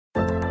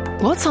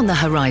What's on the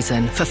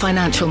horizon for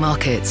financial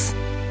markets?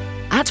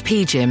 At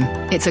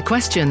PGIM, it's a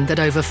question that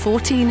over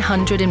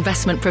 1,400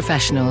 investment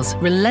professionals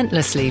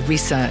relentlessly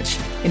research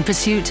in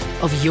pursuit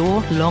of your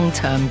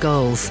long-term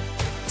goals.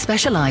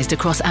 Specialized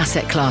across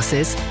asset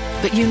classes,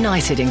 but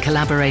united in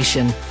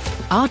collaboration,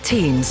 our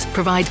teams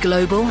provide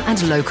global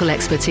and local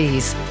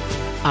expertise.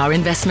 Our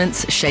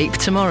investments shape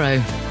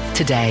tomorrow,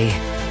 today.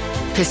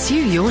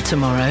 Pursue your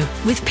tomorrow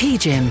with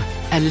PGIM,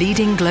 a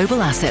leading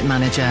global asset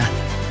manager.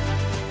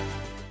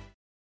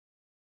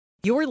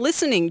 You're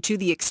listening to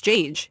The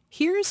Exchange.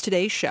 Here's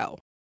today's show.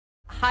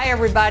 Hi,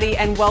 everybody,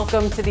 and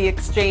welcome to The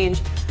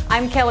Exchange.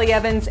 I'm Kelly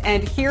Evans,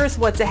 and here's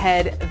what's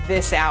ahead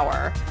this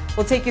hour.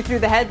 We'll take you through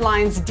the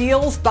headlines,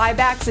 deals,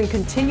 buybacks, and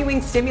continuing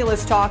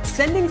stimulus talks,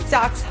 sending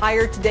stocks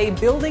higher today,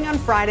 building on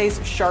Friday's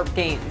sharp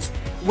gains.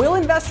 Will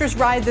investors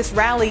ride this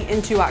rally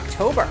into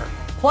October?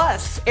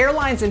 Plus,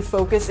 airlines in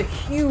focus, a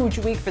huge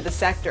week for the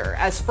sector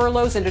as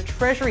furloughs and a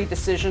Treasury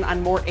decision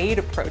on more aid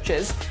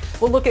approaches.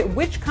 We'll look at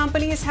which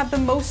companies have the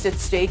most at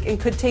stake and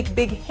could take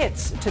big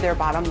hits to their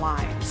bottom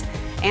lines.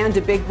 And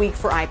a big week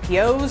for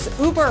IPOs.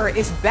 Uber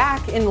is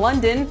back in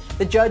London.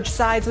 The judge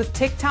sides with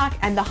TikTok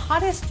and the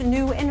hottest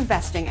new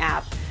investing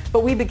app.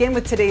 But we begin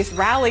with today's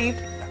rally.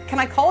 Can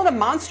I call it a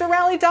monster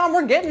rally, Dom?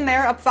 We're getting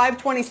there, up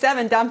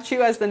 527. Dom Chu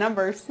has the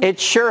numbers. It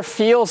sure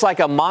feels like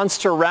a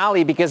monster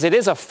rally because it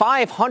is a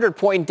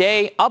 500-point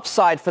day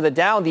upside for the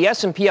Dow. The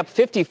S&P up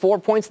 54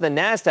 points, and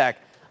the NASDAQ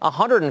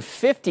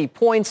 150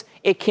 points.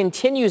 It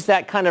continues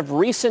that kind of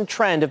recent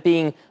trend of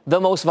being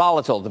the most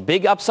volatile. The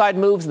big upside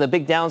moves and the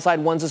big downside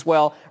ones as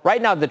well.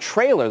 Right now, the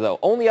trailer, though,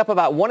 only up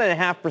about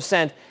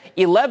 1.5%.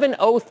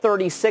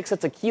 11,036,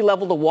 that's a key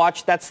level to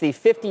watch. That's the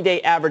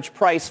 50-day average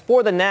price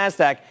for the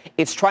NASDAQ.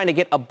 It's trying to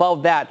get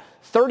above that.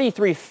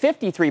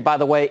 3353, by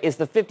the way, is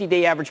the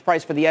 50-day average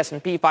price for the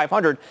S&P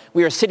 500.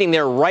 We are sitting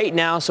there right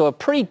now, so a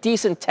pretty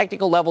decent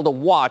technical level to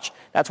watch.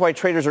 That's why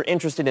traders are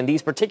interested in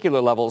these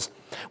particular levels.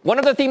 One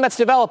other theme that's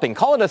developing,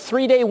 call it a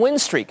 3-day win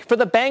streak for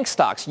the bank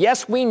stocks.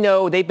 Yes, we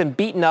know they've been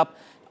beaten up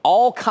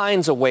all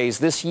kinds of ways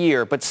this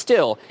year, but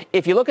still,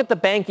 if you look at the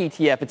bank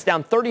ETF, it's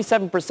down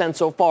 37%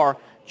 so far,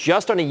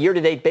 just on a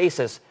year-to-date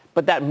basis.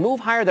 But that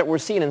move higher that we're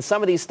seeing in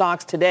some of these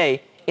stocks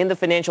today in the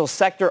financial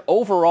sector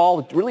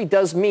overall really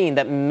does mean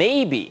that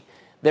maybe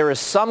there is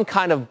some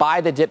kind of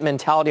buy-the-dip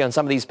mentality on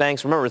some of these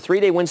banks. Remember,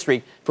 3-day win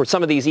streak for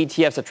some of these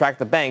ETFs that track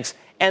the banks.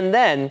 And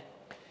then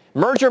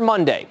Merger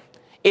Monday.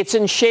 It's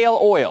in shale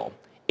oil.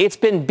 It's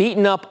been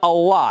beaten up a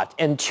lot.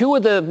 And two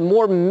of the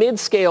more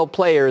mid-scale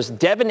players,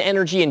 Devon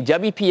Energy and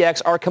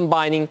WPX, are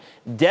combining.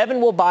 Devon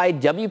will buy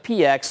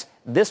WPX.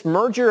 This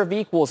merger of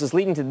equals is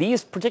leading to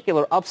these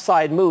particular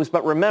upside moves.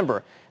 But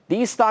remember,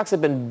 these stocks have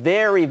been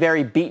very,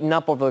 very beaten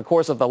up over the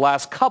course of the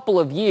last couple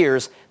of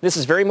years. This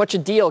is very much a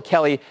deal,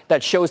 Kelly,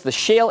 that shows the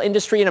shale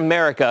industry in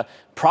America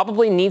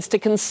probably needs to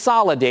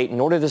consolidate in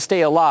order to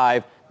stay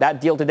alive.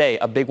 That deal today,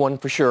 a big one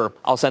for sure.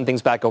 I'll send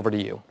things back over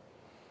to you.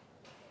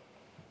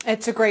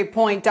 It's a great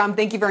point, Dom.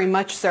 Thank you very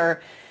much, sir.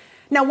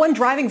 Now, one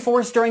driving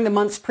force during the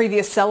month's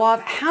previous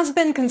sell-off has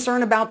been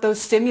concern about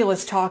those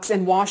stimulus talks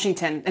in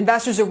Washington.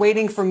 Investors are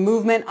waiting for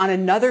movement on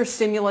another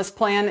stimulus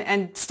plan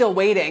and still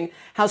waiting.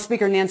 House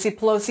Speaker Nancy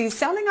Pelosi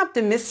sounding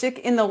optimistic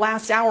in the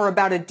last hour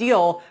about a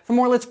deal. For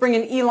more, let's bring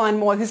in Elon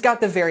Moy, who's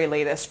got the very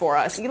latest for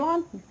us.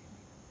 Elon?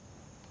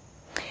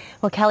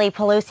 Well, Kelly,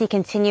 Pelosi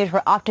continued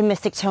her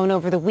optimistic tone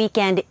over the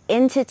weekend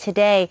into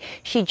today.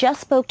 She just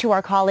spoke to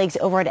our colleagues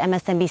over at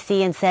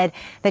MSNBC and said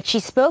that she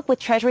spoke with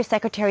Treasury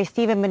Secretary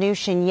Steven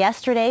Mnuchin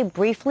yesterday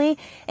briefly,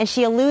 and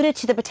she alluded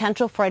to the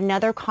potential for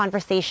another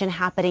conversation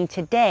happening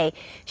today.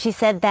 She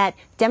said that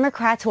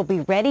Democrats will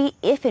be ready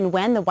if and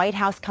when the White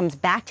House comes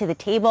back to the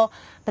table,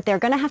 but they're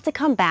going to have to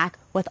come back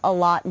with a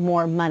lot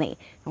more money.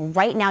 And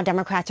right now,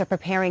 Democrats are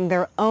preparing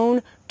their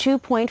own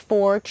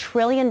 $2.4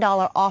 trillion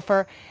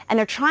offer, and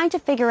they're trying to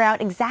figure out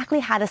exactly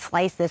how to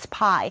slice this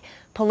pie.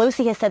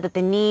 Pelosi has said that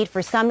the need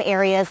for some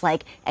areas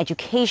like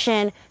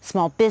education,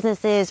 small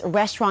businesses,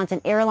 restaurants,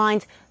 and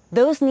airlines,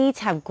 those needs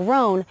have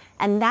grown,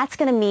 and that's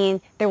going to mean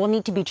there will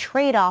need to be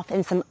trade-off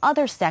in some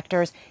other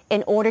sectors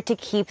in order to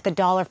keep the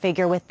dollar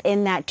figure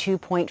within that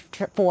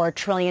 $2.4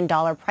 trillion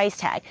price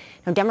tag.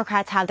 Now,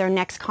 Democrats have their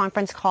next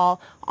conference call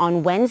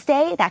on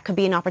Wednesday. That could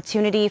be an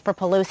opportunity for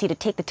Pelosi to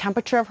take the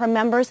temperature of her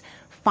members,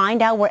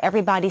 find out where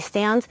everybody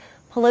stands.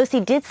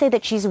 Pelosi did say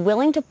that she's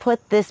willing to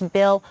put this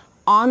bill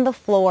on the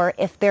floor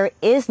if there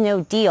is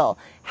no deal.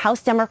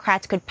 House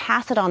Democrats could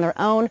pass it on their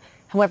own.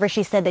 However,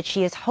 she said that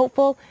she is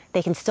hopeful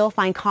they can still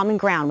find common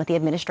ground with the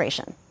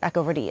administration. Back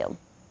over to you.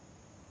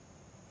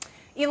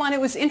 Elon,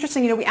 it was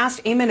interesting. We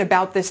asked Eamon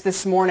about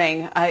this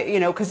morning,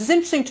 because it's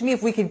interesting to me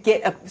if we could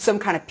get some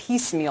kind of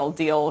piecemeal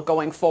deal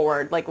going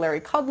forward. Like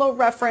Larry Kudlow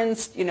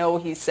referenced,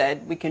 he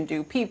said we can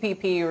do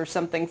PPP or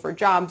something for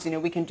jobs.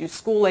 We can do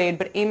school aid.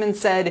 But Eamon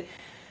said,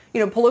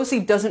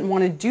 Pelosi doesn't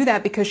want to do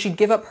that because she'd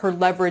give up her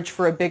leverage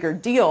for a bigger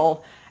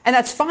deal. And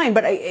that's fine.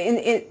 But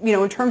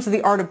in terms of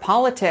the art of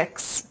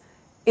politics,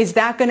 is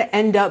that going to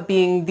end up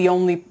being the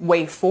only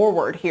way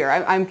forward here?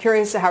 I'm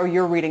curious how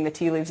you're reading the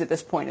tea leaves at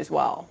this point as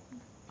well.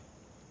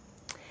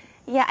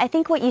 Yeah, I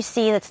think what you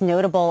see that's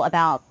notable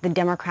about the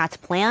Democrats'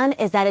 plan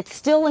is that it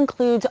still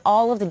includes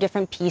all of the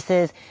different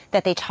pieces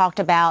that they talked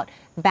about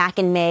back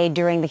in May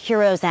during the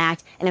HEROES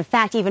Act, and in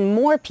fact, even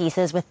more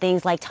pieces with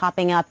things like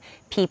topping up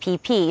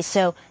PPP.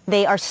 So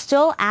they are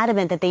still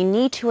adamant that they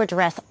need to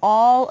address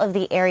all of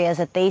the areas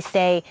that they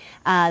say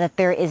that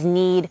there is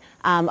need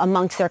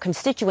amongst their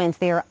constituents.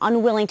 They are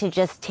unwilling to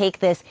just take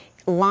this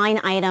line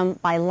item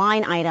by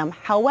line item.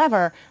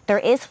 However, there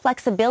is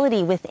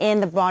flexibility within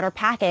the broader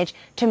package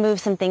to move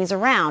some things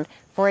around.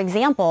 For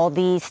example,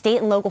 the state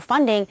and local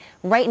funding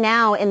right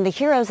now in the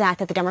HEROES Act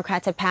that the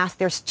Democrats have passed,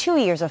 there's 2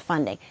 years of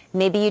funding.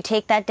 Maybe you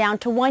take that down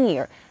to 1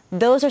 year.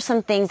 Those are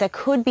some things that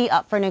could be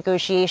up for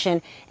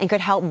negotiation and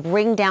could help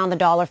bring down the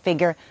dollar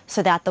figure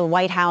so that the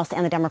White House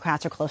and the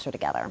Democrats are closer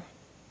together.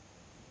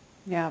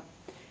 Yeah,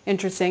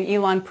 interesting.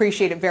 Elon,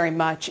 appreciate it very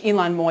much.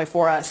 Elon Moy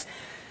for us.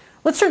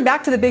 Let's turn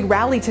back to the big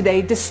rally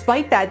today.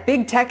 Despite that,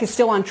 big tech is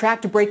still on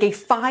track to break a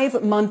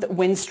 5-month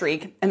win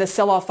streak. And the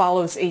sell-off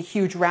follows a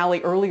huge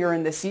rally earlier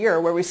in this year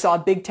where we saw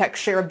big tech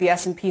share of the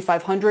S&P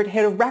 500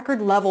 hit a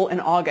record level in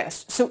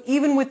August. So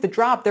even with the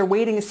drop, their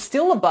weighting is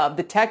still above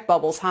the tech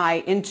bubble's high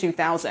in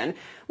 2000.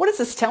 What is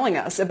this telling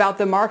us about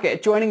the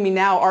market? Joining me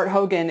now, Art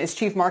Hogan is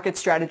Chief Market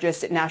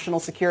Strategist at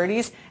National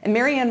Securities, and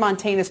Marianne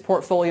Montaigne is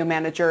Portfolio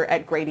Manager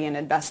at Gradient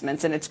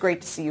Investments, and it's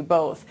great to see you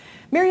both.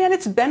 Marianne,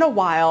 it's been a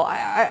while.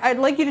 I'd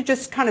like you to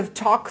just kind of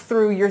talk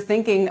through your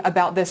thinking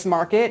about this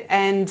market,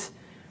 and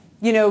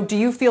do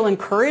you feel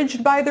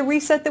encouraged by the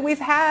reset that we've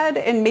had?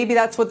 And maybe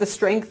that's what the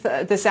strength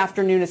this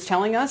afternoon is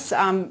telling us,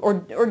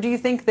 or do you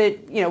think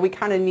that we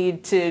kind of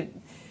need to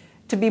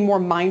be more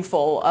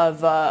mindful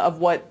of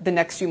what the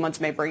next few months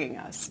may bring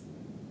us?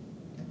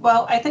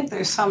 Well, I think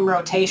there's some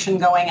rotation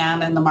going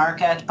on in the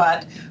market,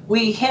 but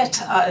we hit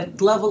a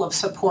level of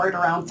support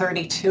around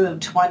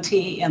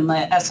 32.20 in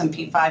the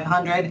S&P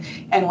 500,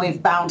 and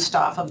we've bounced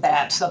off of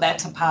that. So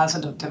that's a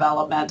positive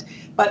development.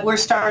 But we're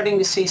starting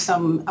to see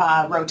some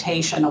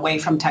rotation away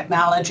from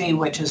technology,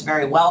 which is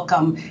very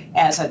welcome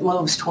as it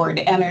moves toward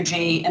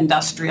energy,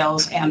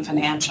 industrials, and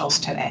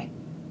financials today.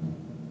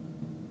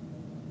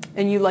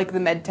 And you like the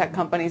med tech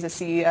companies, I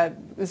see,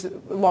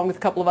 along with a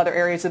couple of other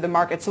areas of the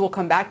market. So we'll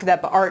come back to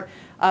that. But Art,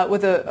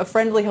 with a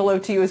friendly hello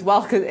to you as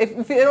well, because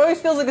it always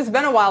feels like it's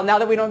been a while now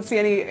that we don't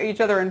see each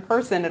other in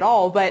person at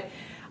all. But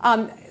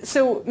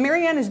so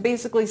Marianne is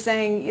basically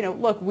saying,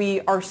 look,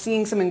 we are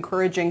seeing some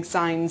encouraging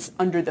signs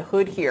under the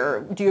hood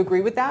here. Do you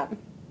agree with that?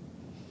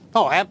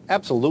 Oh,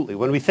 absolutely.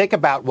 When we think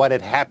about what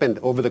had happened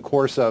over the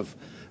course of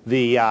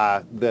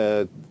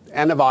the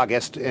end of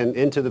August and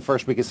into the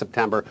first week of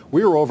September,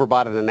 we were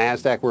overbought in the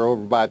NASDAQ, we were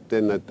overbought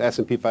in the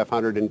S&P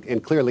 500,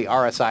 and clearly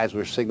RSIs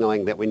were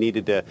signaling that we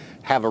needed to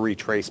have a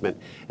retracement.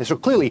 And so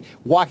clearly,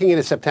 walking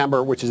into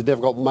September, which is a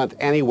difficult month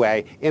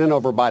anyway, in an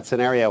overbought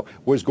scenario,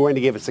 was going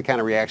to give us the kind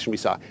of reaction we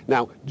saw.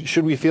 Now,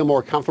 should we feel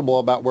more comfortable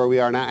about where we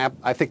are now?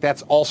 I think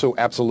that's also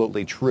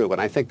absolutely true.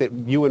 And I think that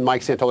you and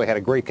Mike Santoli had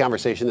a great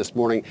conversation this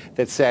morning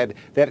that said,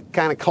 that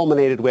kind of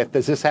culminated with,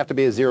 does this have to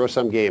be a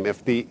zero-sum game?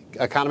 If the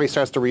economy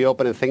starts to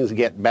reopen and things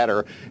get better,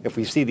 if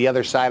we see the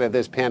other side of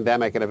this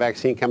pandemic and a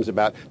vaccine comes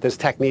about, does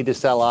tech need to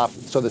sell off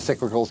so the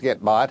cyclicals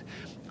get bought?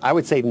 I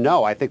would say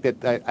no. I think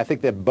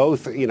that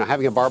both,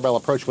 having a barbell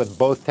approach with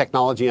both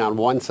technology on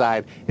one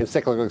side and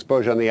cyclical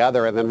exposure on the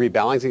other, and then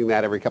rebalancing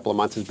that every couple of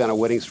months has been a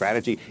winning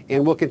strategy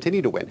and will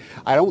continue to win.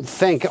 I don't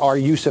think our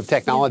use of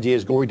technology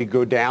is going to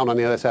go down on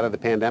the other side of the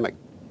pandemic.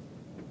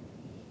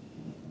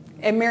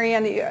 And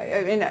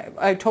Marianne,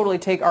 I totally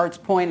take Art's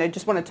point. I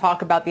just want to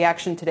talk about the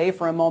action today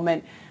for a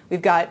moment.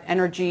 We've got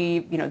energy,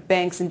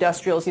 banks,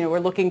 industrials, we're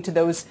looking to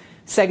those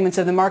segments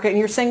of the market. And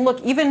you're saying,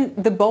 look, even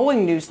the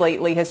Boeing news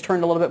lately has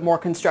turned a little bit more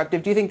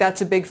constructive. Do you think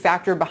that's a big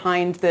factor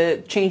behind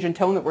the change in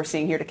tone that we're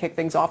seeing here to kick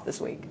things off this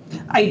week?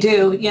 I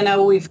do.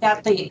 We've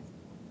got the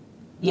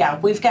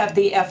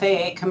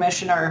FAA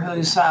commissioner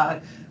who's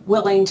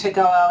willing to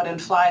go out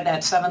and fly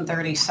that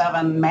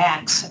 737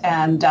 MAX.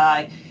 And,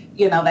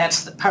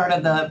 that's part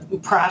of the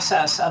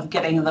process of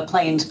getting the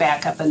planes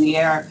back up in the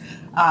air.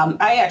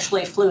 I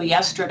actually flew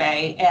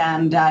yesterday,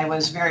 and I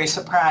was very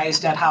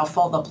surprised at how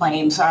full the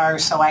planes are.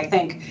 So I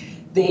think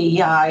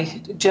the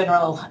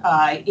general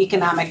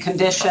economic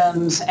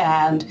conditions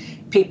and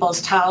people's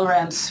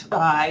tolerance,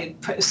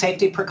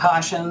 safety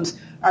precautions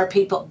are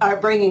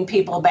bringing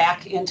people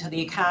back into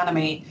the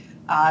economy.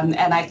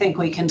 And I think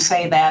we can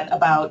say that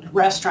about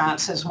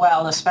restaurants as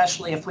well,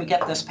 especially if we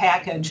get this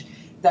package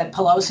that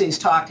Pelosi's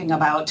talking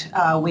about.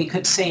 We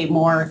could see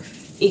more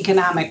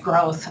economic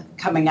growth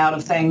coming out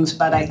of things,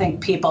 but I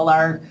think people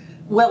are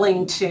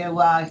willing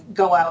to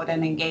go out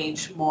and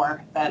engage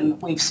more than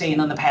we've seen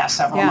in the past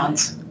several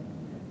months.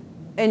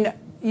 And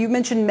you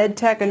mentioned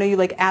MedTech. I know you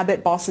like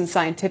Abbott, Boston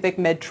Scientific,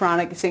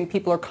 Medtronic, saying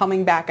people are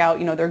coming back out.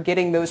 They're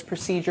getting those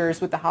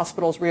procedures with the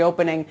hospitals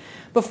reopening.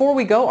 Before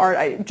we go, Art,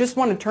 I just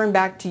want to turn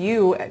back to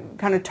you,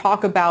 kind of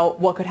talk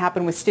about what could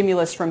happen with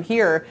stimulus from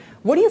here.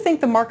 What do you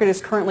think the market is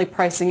currently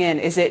pricing in?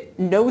 Is it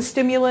no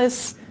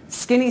stimulus,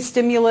 skinny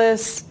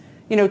stimulus?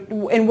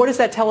 And what does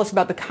that tell us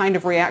about the kind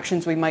of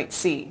reactions we might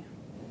see?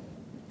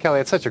 Kelly,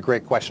 it's such a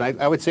great question.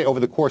 I would say over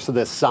the course of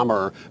this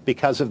summer,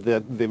 because of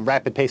the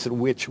rapid pace at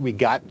which we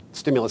got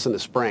stimulus in the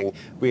spring,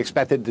 we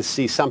expected to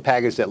see some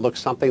package that looked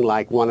something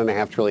like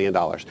 $1.5 trillion.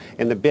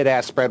 And the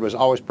bid-ask spread was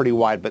always pretty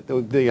wide, but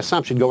the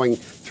assumption going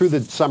through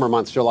the summer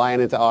months, July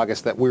and into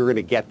August, that we were going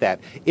to get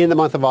that in the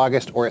month of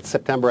August or at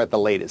September at the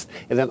latest.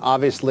 And then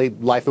obviously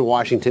life in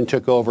Washington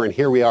took over, and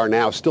here we are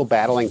now still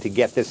battling to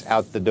get this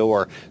out the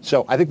door.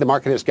 So I think the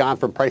market has gone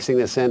from pricing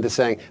this in to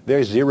saying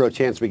there's zero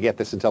chance we get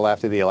this until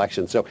after the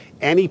election. So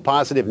any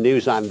positive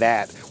news on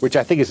that, which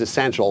I think is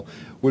essential,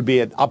 would be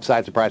an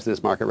upside surprise to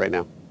this market right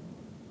now.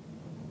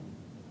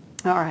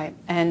 All right.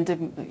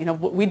 And,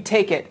 we'd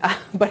take it.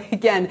 But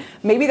again,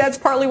 maybe that's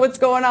partly what's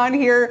going on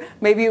here.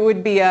 Maybe it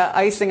would be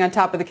icing on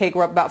top of the cake.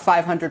 We're up about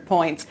 500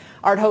 points.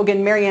 Art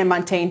Hogan, Marianne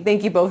Montaigne,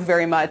 thank you both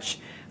very much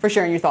for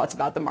sharing your thoughts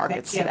about the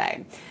markets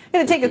today.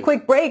 Going to take a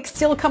quick break.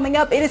 Still coming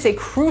up, it is a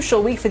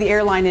crucial week for the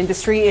airline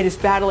industry. It is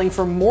battling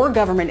for more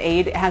government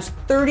aid. It has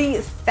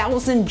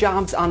 30,000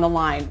 jobs on the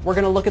line. We're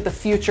going to look at the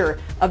future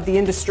of the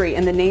industry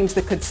and the names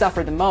that could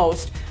suffer the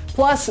most.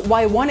 Plus,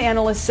 why one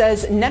analyst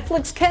says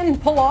Netflix can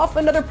pull off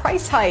another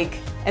price hike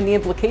and the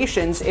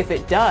implications if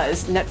it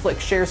does.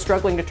 Netflix shares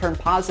struggling to turn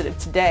positive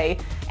today.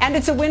 And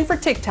it's a win for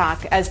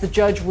TikTok as the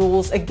judge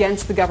rules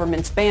against the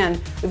government's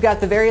ban. We've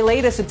got the very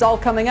latest. It's all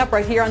coming up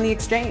right here on The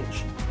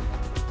Exchange.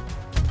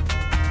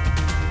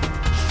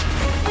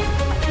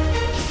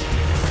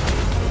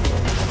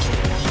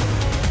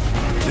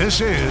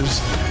 This is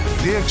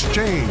The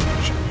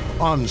Exchange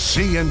on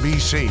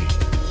CNBC.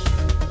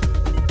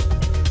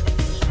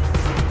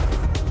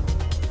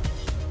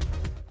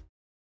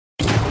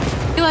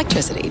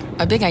 Electricity,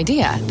 a big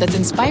idea that's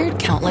inspired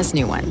countless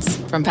new ones.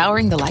 From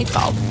powering the light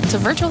bulb to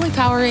virtually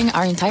powering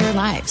our entire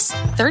lives.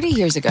 30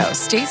 years ago,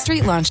 State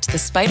Street launched the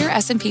Spider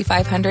S&P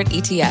 500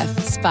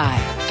 ETF,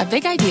 SPY. A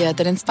big idea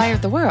that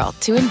inspired the world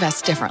to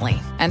invest differently,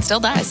 and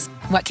still does.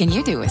 What can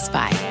you do with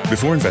SPY?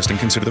 Before investing,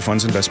 consider the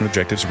fund's investment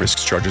objectives,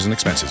 risks, charges, and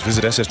expenses.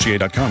 Visit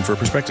ssga.com for a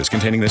prospectus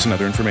containing this and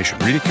other information.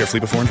 Read it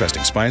carefully before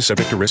investing. SPY is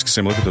subject to risks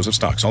similar to those of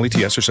stocks. All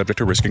ETFs are subject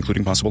to risk,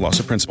 including possible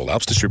loss of principal.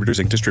 Alps Distributors,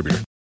 Inc. Distributor.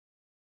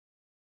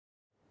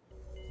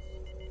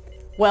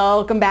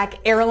 Welcome back.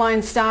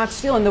 Airline stocks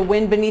feeling the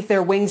wind beneath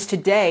their wings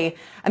today.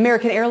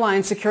 American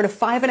Airlines secured a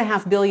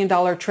 $5.5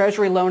 billion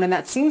treasury loan, and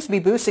that seems to be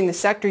boosting the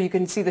sector. You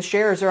can see the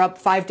shares are up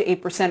 5 to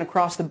 8%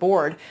 across the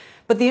board.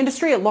 But the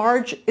industry at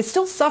large is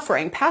still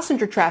suffering.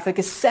 Passenger traffic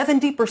is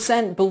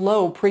 70%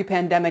 below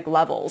pre-pandemic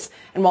levels.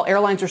 And while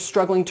airlines are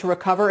struggling to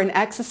recover, an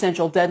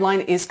existential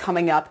deadline is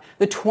coming up.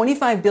 The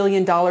 $25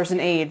 billion in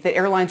aid that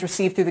airlines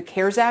received through the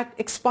CARES Act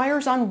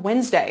expires on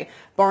Wednesday.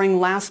 Barring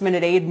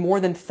last-minute aid, more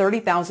than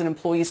 30,000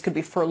 employees could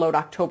be furloughed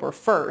October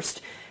 1st.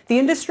 The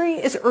industry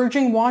is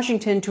urging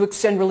Washington to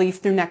extend relief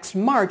through next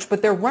March,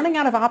 but they're running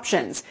out of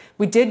options.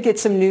 We did get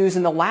some news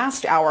in the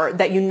last hour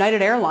that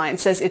United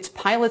Airlines says its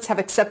pilots have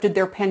accepted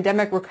their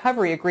pandemic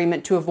recovery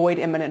agreement to avoid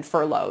imminent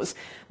furloughs.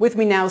 With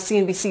me now,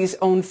 CNBC's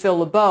own Phil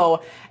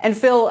LeBeau. And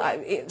Phil,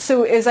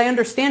 so as I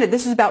understand it,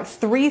 this is about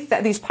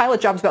these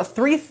pilot jobs, about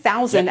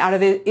 3,000 out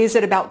of it. Is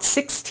it about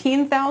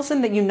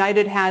 16,000 that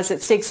United has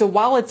at stake? So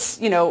while it's,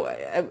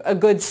 a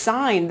good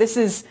sign, this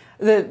is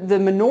the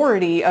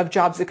minority of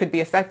jobs that could be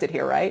affected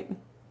here, right?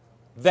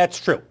 That's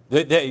true.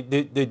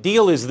 The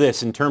deal is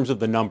this in terms of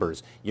the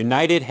numbers.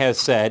 United has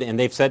said, and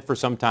they've said for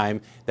some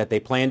time, that they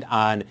planned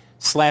on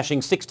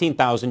slashing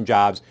 16,000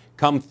 jobs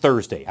come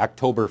Thursday,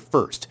 October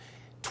 1st.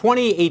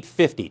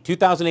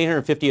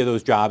 2,850 of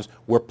those jobs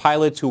were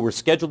pilots who were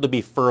scheduled to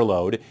be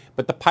furloughed,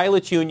 but the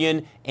pilots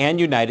union and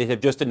United have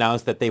just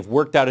announced that they've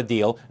worked out a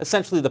deal.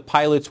 Essentially, the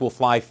pilots will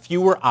fly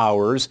fewer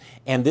hours,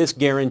 and this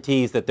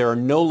guarantees that there are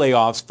no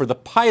layoffs for the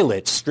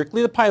pilots,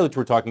 strictly the pilots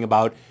we're talking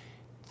about,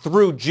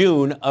 through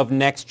June of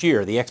next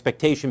year. The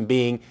expectation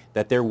being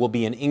that there will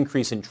be an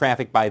increase in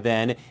traffic by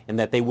then and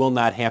that they will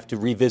not have to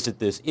revisit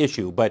this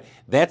issue. But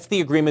that's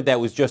the agreement that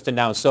was just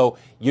announced. So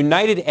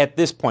United at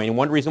this point, and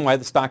one reason why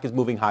the stock is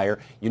moving higher,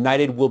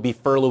 United will be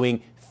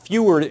furloughing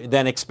fewer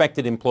than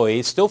expected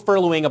employees, still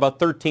furloughing about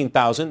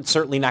 13,000,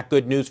 certainly not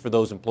good news for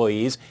those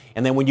employees.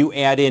 And then when you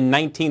add in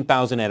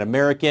 19,000 at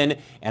American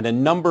and a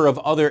number of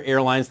other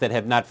airlines that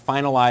have not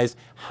finalized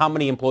how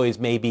many employees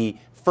may be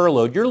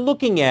furloughed, you're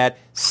looking at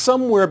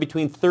somewhere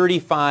between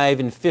 35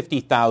 and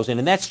 50,000,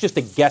 and that's just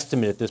a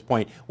guesstimate at this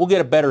point. We'll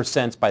get a better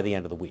sense by the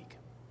end of the week.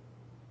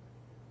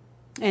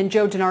 And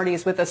Joe DeNardi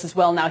is with us as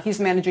well now. He's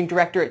managing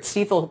director at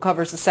Stifel, who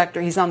covers the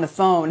sector. He's on the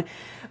phone.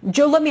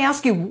 Joe, let me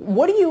ask you,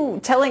 what do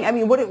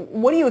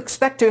you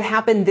expect to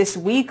happen this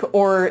week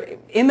or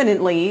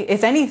imminently,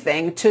 if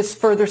anything, to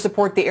further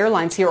support the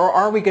airlines here, or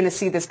are we going to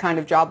see this kind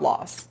of job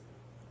loss?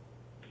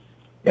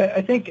 Yeah,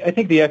 I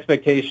think the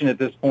expectation at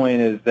this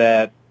point is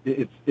that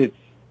it's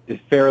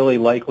fairly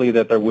likely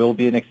that there will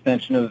be an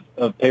extension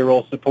of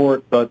payroll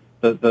support, but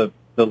the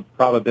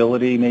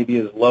probability maybe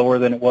is lower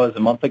than it was a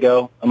month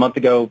ago. A month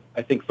ago,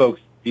 I think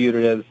folks viewed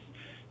it as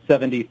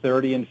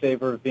 70-30 in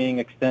favor of being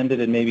extended,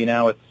 and maybe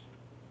now it's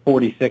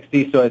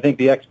 40-60. So I think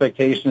the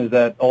expectation is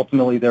that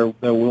ultimately there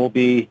will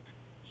be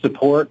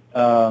support.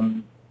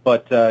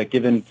 But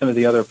given some of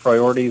the other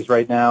priorities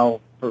right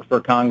now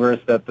for Congress,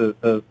 that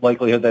the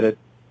likelihood that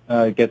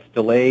it gets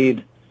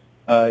delayed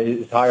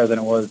is higher than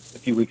it was a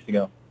few weeks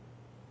ago.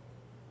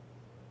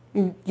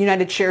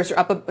 United shares are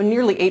up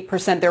nearly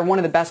 8%. They're one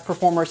of the best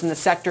performers in the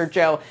sector,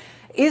 Joe.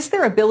 Is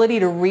there ability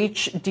to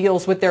reach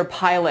deals with their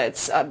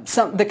pilots,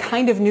 the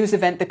kind of news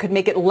event that could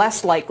make it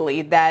less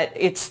likely that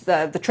it's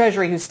the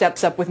Treasury who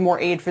steps up with more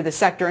aid for the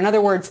sector? In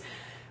other words,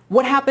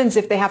 what happens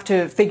if they have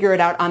to figure it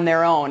out on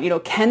their own?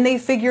 Can they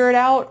figure it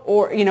out,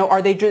 or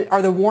are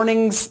the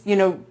warnings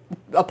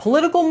a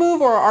political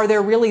move, or are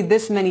there really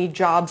this many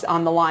jobs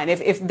on the line?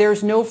 If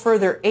there's no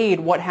further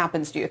aid, what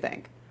happens, do you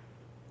think?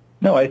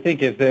 No, I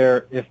think if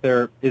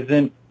there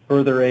isn't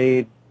further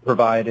aid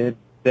provided,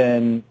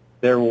 then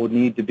there will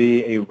need to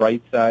be a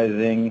right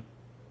sizing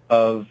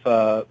of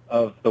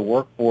the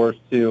workforce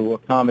to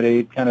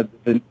accommodate kind of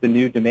the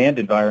new demand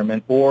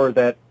environment, or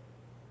that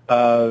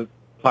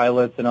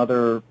pilots and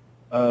other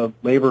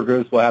labor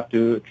groups will have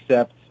to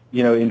accept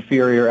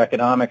inferior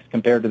economics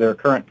compared to their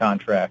current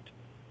contract.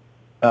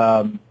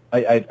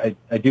 I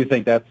do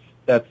think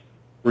that's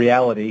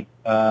reality.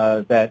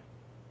 That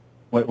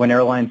when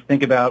airlines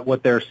think about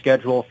what their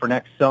schedule for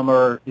next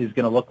summer is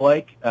going to look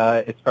like,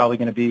 it's probably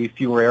going to be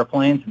fewer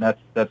airplanes, and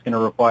that's going to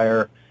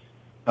require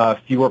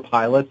fewer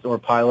pilots, or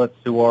pilots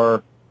who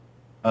are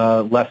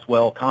less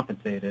well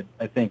compensated.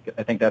 I think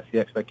that's the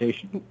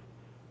expectation.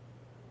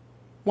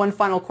 One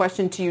final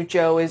question to you,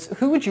 Joe, is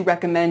who would you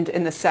recommend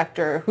in the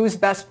sector? Who's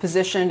best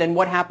positioned, and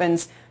what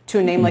happens to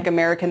a name like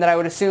American that I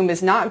would assume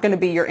is not going to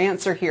be your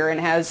answer here and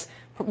has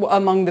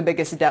among the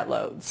biggest debt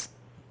loads?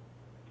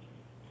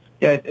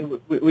 Yeah,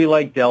 we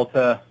like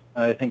Delta.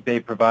 I think they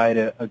provide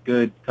a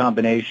good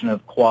combination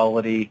of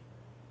quality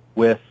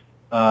with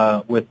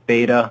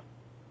beta.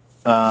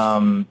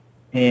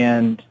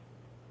 And,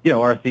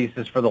 our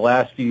thesis for the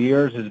last few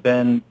years has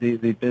been the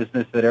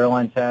business that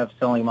airlines have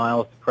selling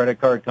miles to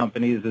credit card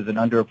companies is an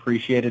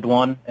underappreciated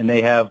one, and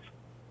they have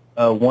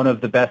one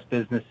of the best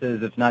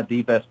businesses, if not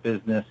the best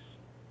business,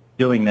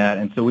 doing that.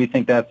 And so we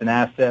think that's an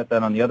asset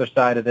that on the other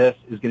side of this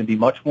is going to be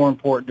much more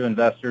important to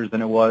investors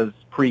than it was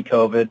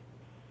pre-COVID.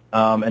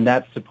 And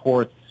that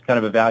supports kind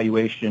of a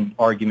valuation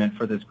argument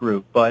for this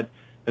group. But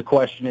the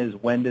question is,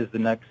 when does the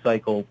next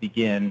cycle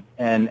begin?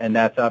 And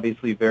that's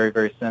obviously very,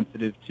 very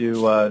sensitive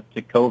to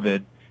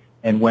COVID,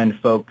 and when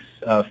folks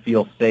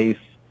feel safe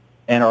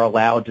and are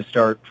allowed to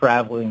start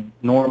traveling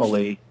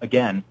normally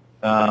again.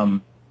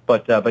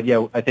 But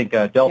yeah, I think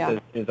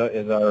Delta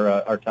is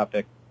our top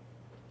pick.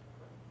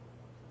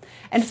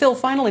 And Phil,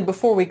 finally,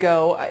 before we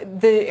go,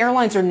 the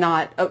airlines are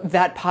not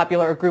that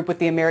popular a group with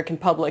the American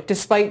public,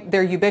 despite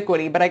their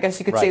ubiquity. But I guess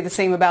you could say the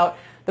same about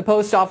the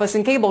post office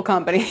and cable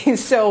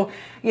companies. So,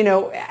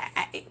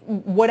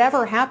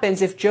 whatever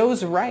happens, if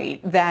Joe's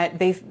right, that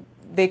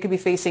they could be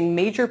facing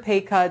major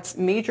pay cuts,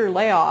 major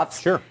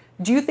layoffs. Sure.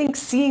 Do you think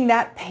seeing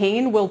that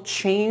pain will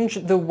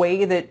change the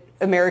way that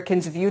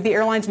Americans view the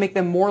airlines, make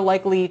them more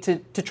likely to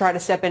try to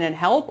step in and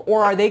help?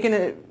 Or are they going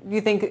to, you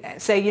think,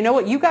 say, you know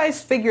what, you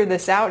guys figure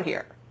this out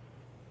here?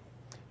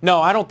 No,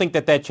 I don't think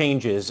that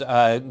changes,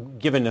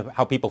 given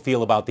how people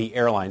feel about the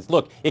airlines.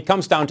 Look, it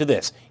comes down to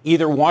this.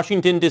 Either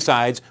Washington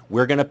decides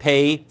we're going to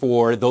pay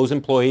for those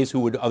employees who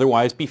would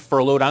otherwise be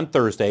furloughed on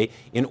Thursday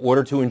in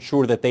order to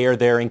ensure that they are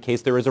there in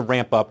case there is a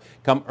ramp up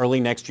come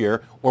early next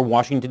year, or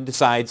Washington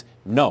decides,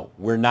 no,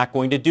 we're not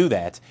going to do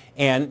that.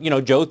 And,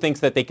 Joe thinks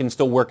that they can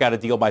still work out a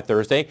deal by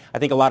Thursday. I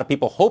think a lot of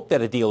people hope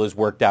that a deal is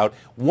worked out.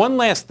 One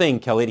last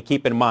thing, Kelly, to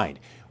keep in mind.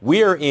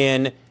 We are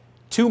in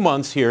 2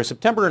 months here,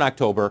 September and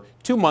October,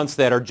 2 months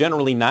that are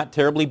generally not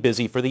terribly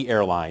busy for the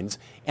airlines.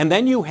 And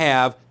then you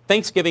have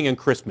Thanksgiving and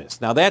Christmas.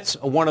 Now, that's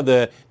one of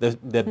the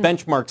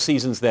benchmark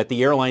seasons that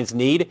the airlines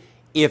need.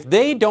 If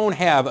they don't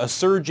have a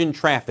surge in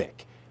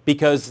traffic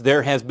because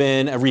there has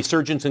been a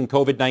resurgence in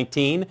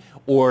COVID-19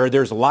 or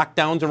there's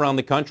lockdowns around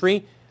the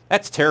country,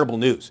 that's terrible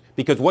news.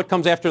 Because what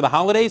comes after the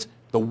holidays?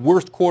 The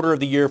worst quarter of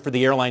the year for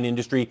the airline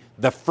industry,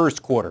 the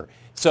first quarter.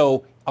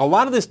 So a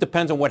lot of this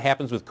depends on what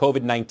happens with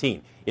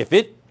COVID-19. If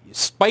it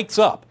spikes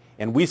up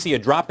and we see a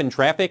drop in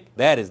traffic,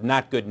 that is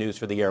not good news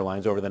for the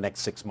airlines over the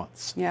next 6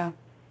 months. Yeah.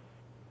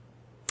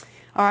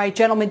 All right,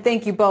 gentlemen,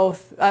 thank you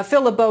both.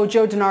 Phil LeBeau,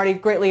 Joe DeNardi,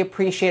 greatly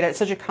appreciate it. It's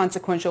such a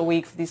consequential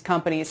week for these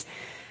companies.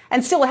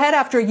 And still ahead,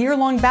 after a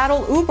year-long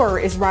battle, Uber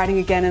is riding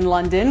again in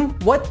London.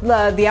 What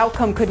the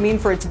outcome could mean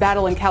for its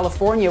battle in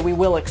California, we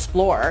will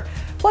explore.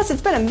 Plus,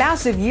 it's been a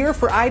massive year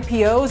for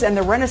IPOs, and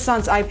the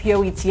Renaissance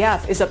IPO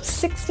ETF is up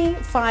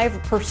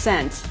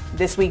 65%.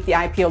 This week, the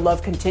IPO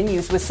love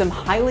continues with some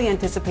highly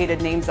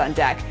anticipated names on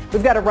deck.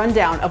 We've got a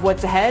rundown of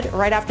what's ahead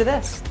right after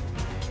this.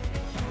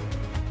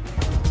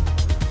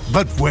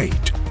 But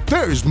wait,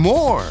 there's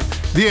more.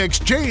 The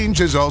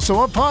Exchange is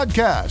also a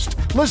podcast.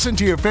 Listen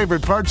to your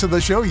favorite parts of the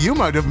show you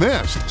might have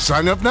missed.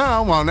 Sign up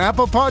now on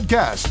Apple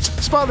Podcasts,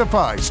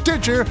 Spotify,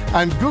 Stitcher,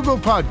 and Google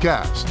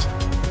Podcasts.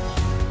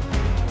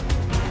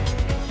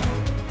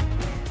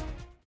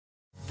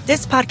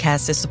 This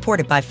podcast is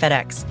supported by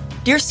FedEx.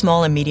 Dear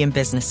small and medium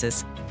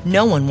businesses,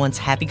 no one wants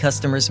happy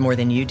customers more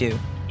than you do.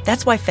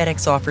 That's why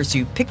FedEx offers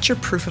you picture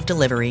proof of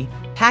delivery,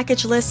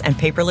 packageless and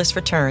paperless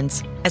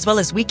returns, as well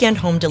as weekend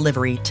home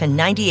delivery to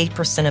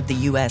 98% of the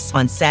U.S.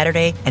 on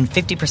Saturday and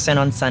 50%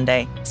 on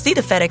Sunday. See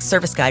the FedEx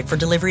service guide for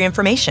delivery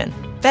information.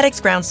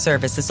 FedEx Ground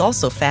service is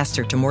also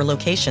faster to more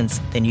locations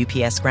than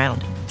UPS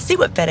Ground. See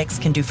what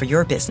FedEx can do for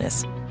your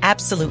business.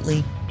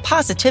 Absolutely,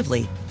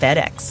 positively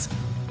FedEx.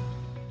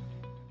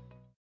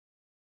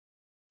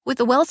 With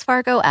the Wells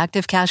Fargo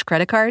Active Cash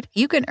Credit Card,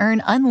 you can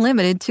earn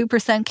unlimited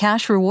 2%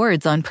 cash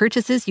rewards on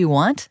purchases you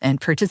want and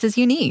purchases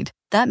you need.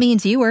 That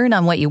means you earn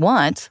on what you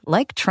want,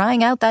 like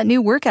trying out that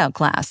new workout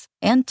class,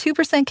 and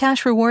 2%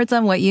 cash rewards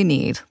on what you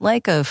need,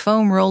 like a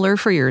foam roller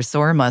for your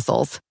sore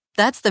muscles.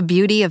 That's the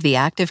beauty of the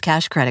Active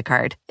Cash Credit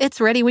Card. It's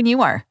ready when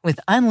you are, with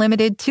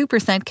unlimited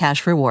 2%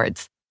 cash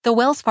rewards. The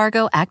Wells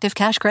Fargo Active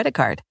Cash Credit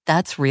Card.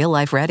 That's real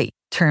life ready.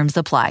 Terms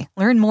apply.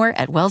 Learn more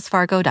at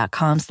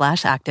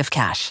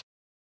wellsfargo.com/activecash.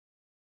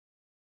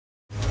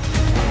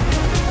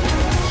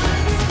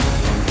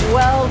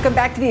 Welcome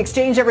back to the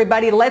Exchange,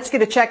 everybody. Let's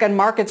get a check on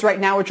markets right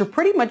now, which are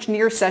pretty much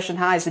near session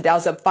highs. The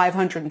Dow's up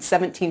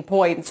 517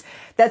 points.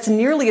 That's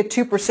nearly a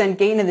 2%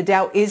 gain, and the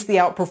Dow is the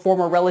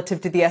outperformer relative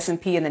to the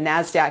S&P and the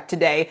NASDAQ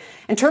today.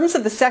 In terms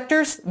of the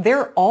sectors,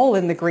 they're all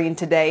in the green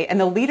today, and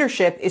the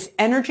leadership is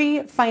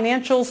energy,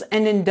 financials,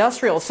 and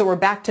industrials. So we're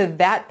back to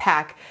that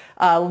pack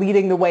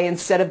leading the way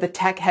instead of the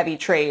tech-heavy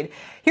trade.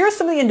 Here are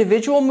some of the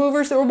individual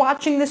movers that we're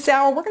watching this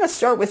hour. We're going to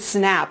start with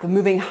Snap,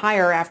 moving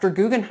higher after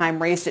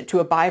Guggenheim raised it to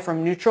a buy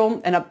from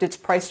neutral and upped its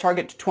price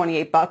target to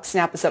 $28.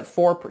 Snap is up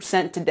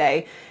 4%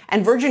 today.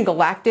 And Virgin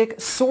Galactic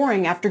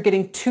soaring after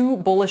getting two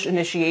bullish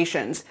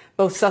initiations.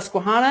 Both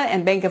Susquehanna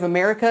and Bank of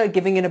America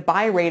giving it a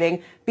buy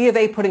rating. B of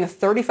A putting a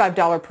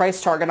 $35 price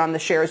target on the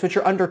shares, which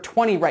are under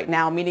 20 right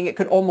now, meaning it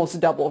could almost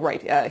double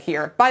right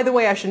here. By the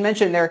way, I should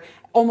mention they're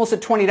almost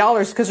at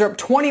 $20 because they're up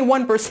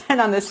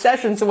 21% on this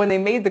session. So when they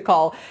made the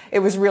call, it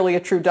was really a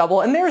true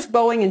double. And there's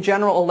Boeing and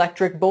General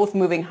Electric both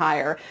moving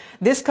higher.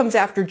 This comes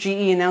after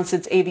GE announced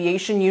its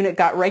aviation unit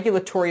got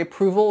regulatory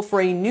approval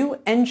for a new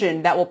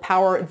engine that will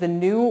power the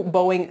new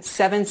Boeing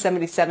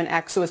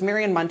 777X. So as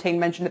Marianne Montaigne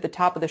mentioned at the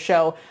top of the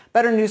show,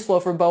 better news flow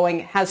for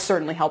Boeing has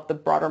certainly helped the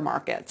broader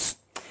markets.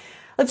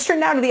 Let's turn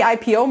now to the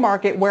IPO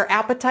market, where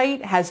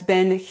appetite has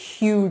been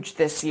huge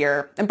this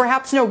year. And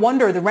perhaps no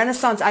wonder, the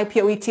Renaissance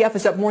IPO ETF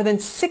is up more than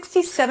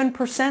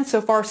 67%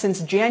 so far since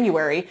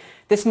January.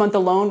 This month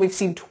alone, we've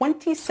seen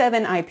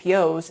 27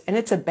 IPOs, and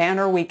it's a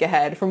banner week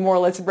ahead. For more,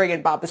 let's bring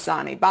in Bob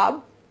Bassani.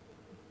 Bob?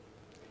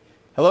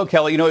 Hello,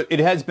 Kelly. You know, it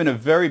has been a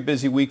very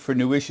busy week for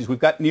new issues. We've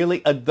got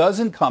nearly a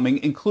dozen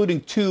coming,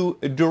 including 2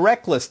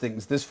 direct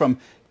listings. This from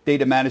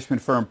data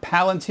management firm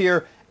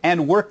Palantir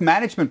and work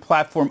management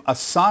platform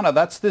Asana.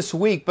 That's this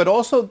week. But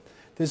also,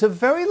 there's a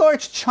very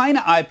large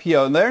China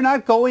IPO, and they're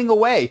not going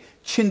away.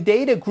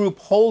 Chindata Group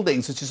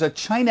Holdings, which is a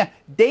China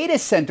data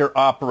center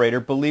operator,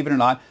 believe it or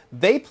not,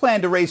 they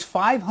plan to raise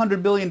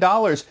 $500 billion.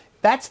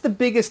 That's the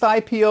biggest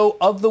IPO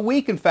of the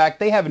week. In fact,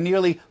 they have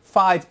nearly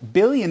 $5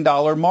 billion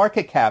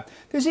market cap.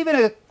 There's even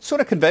a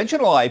sort of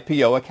conventional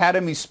IPO,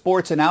 Academy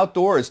Sports and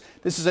Outdoors.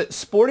 This is a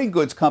sporting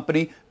goods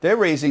company. They're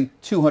raising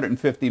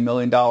 $250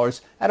 million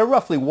at a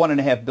roughly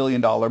 $1.5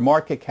 billion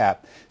market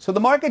cap. So the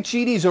market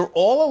genies are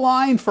all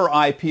aligned for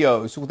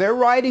IPOs. They're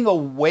riding a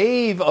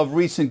wave of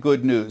recent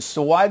good news.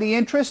 So why the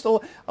interest?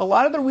 Well, a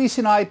lot of the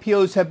recent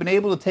IPOs have been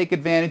able to take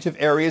advantage of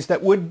areas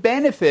that would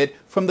benefit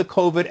from the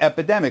COVID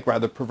epidemic,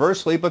 rather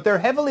perversely, but they're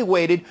heavily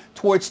weighted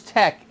towards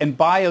tech and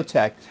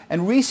biotech.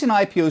 And recent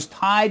IPOs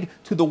tied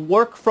to the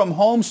work from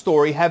home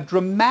story have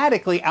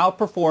dramatically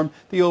outperformed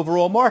the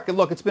overall market.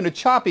 Look, it's been a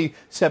choppy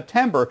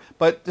September,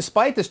 but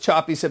despite this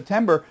choppy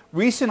September,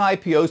 recent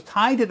IPOs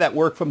tied to that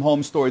work from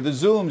home story, the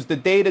Zooms, the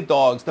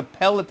Datadogs, the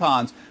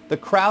Pelotons, the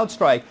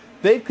CrowdStrike,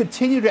 they've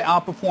continued to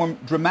outperform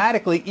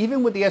dramatically,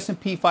 even with the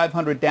S&P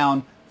 500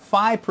 down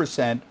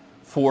 5%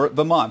 for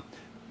the month.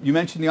 You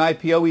mentioned the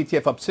IPO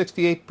ETF up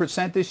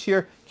 68% this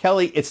year.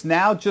 Kelly, it's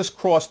now just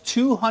crossed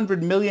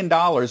 $200 million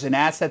in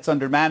assets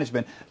under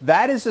management.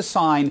 That is a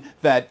sign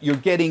that you're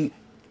getting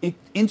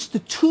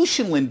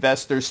institutional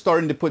investors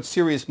starting to put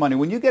serious money.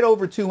 When you get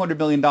over $200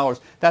 million,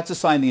 that's a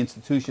sign the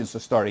institutions are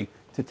starting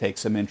to take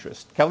some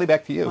interest. Kelly,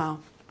 back to you. Wow.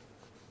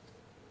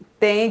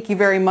 Thank you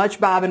very much,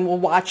 Bob, and we'll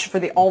watch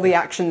for all the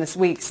action this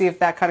week, see if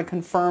that kind of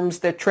confirms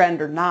the trend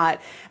or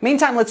not.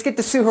 Meantime, let's get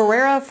to Sue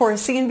Herrera for a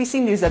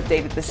CNBC News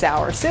update at this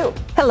hour. Sue.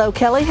 Hello,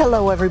 Kelly.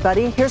 Hello,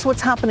 everybody. Here's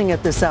what's happening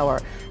at this hour.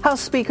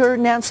 House Speaker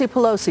Nancy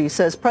Pelosi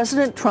says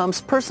President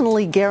Trump's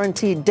personally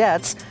guaranteed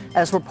debts,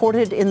 as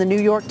reported in the New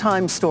York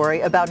Times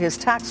story about his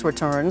tax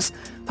returns,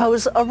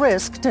 pose a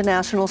risk to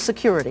national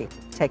security.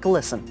 Take a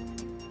listen.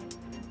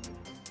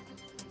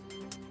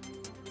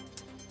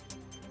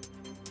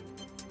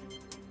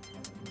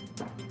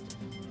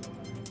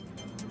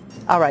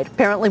 All right.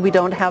 Apparently, we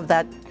don't have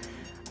that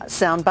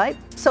soundbite,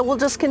 so we'll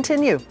just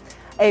continue.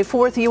 A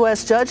fourth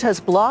U.S. judge has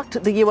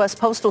blocked the U.S.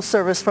 Postal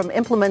Service from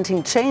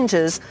implementing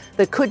changes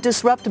that could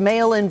disrupt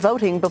mail-in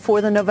voting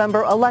before the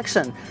November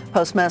election.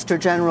 Postmaster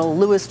General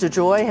Louis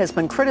DeJoy has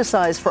been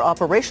criticized for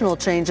operational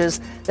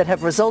changes that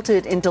have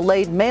resulted in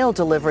delayed mail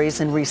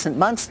deliveries in recent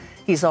months.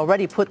 He's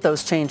already put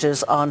those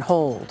changes on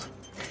hold.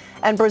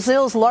 And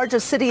Brazil's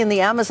largest city in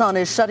the Amazon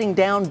is shutting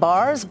down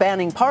bars,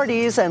 banning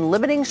parties, and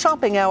limiting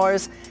shopping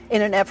hours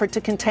in an effort to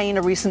contain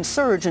a recent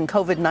surge in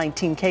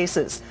COVID-19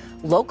 cases.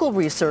 Local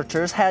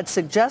researchers had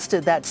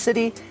suggested that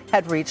city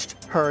had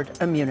reached herd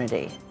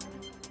immunity.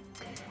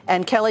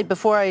 And Kelly,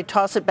 before I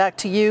toss it back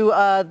to you,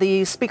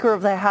 the Speaker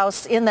of the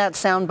House in that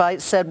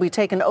soundbite said we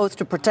take an oath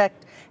to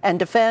protect and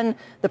defend.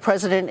 The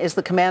president is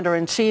the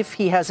commander-in-chief.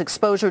 He has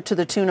exposure to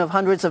the tune of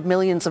hundreds of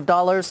millions of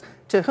dollars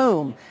to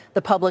whom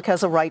the public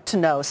has a right to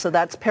know. So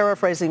that's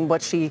paraphrasing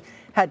what she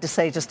had to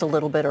say just a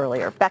little bit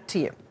earlier. Back to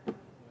you.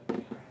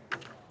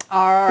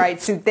 All right,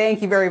 Sue,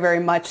 thank you very, very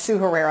much. Sue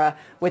Herrera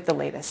with the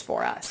latest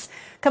for us.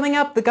 Coming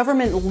up, the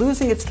government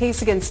losing its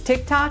case against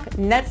TikTok,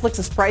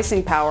 Netflix's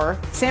pricing power,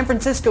 San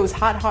Francisco's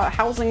hot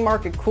housing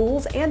market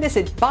cools, and is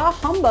it bah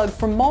humbug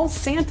from mall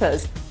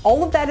Santas?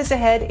 All of that is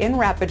ahead in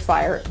Rapid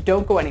Fire.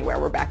 Don't go anywhere.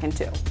 We're back in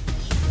 2.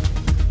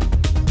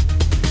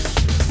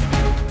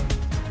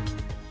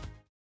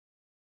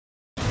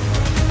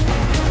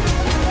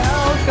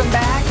 Welcome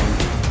back.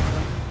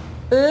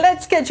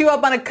 Let's get you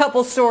up on a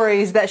couple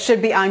stories that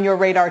should be on your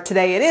radar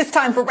today. It is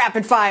time for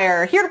Rapid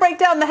Fire. Here to break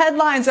down the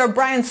headlines are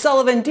Brian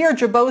Sullivan,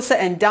 Deirdre Bosa,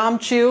 and Dom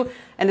Chu.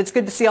 And it's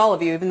good to see all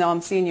of you, even though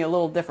I'm seeing you a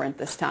little different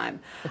this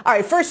time. All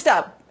right, first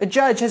up, a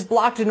judge has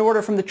blocked an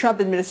order from the Trump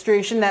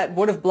administration that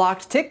would have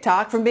blocked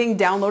TikTok from being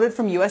downloaded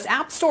from U.S.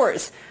 app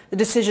stores. The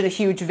decision a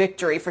huge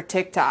victory for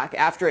TikTok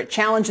after it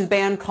challenged the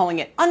ban, calling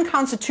it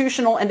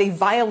unconstitutional and a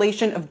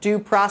violation of due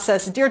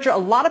process. Deirdre, a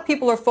lot of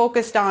people are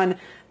focused on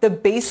the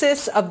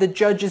basis of the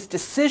judge's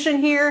decision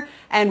here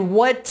and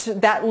what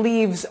that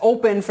leaves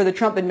open for the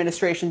Trump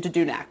administration to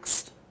do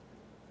next.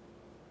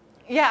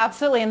 Yeah,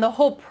 absolutely. And the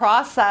whole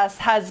process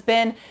has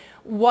been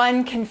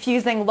one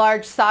confusing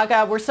large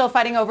saga. We're still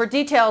fighting over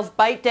details.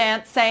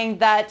 ByteDance saying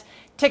that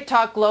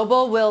TikTok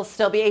Global will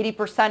still be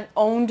 80%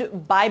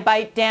 owned by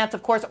ByteDance.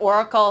 Of course,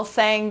 Oracle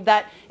saying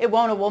that it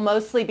won't. It will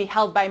mostly be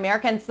held by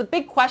Americans. The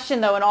big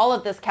question, though, in all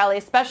of this, Kelly,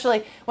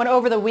 especially when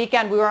over the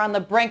weekend we were on the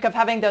brink of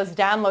having those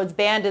downloads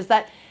banned, is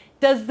that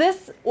does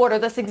this order,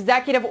 this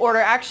executive order,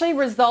 actually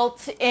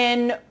result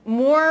in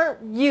more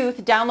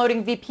youth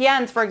downloading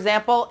VPNs, for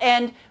example,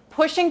 and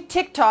pushing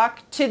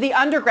TikTok to the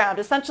underground,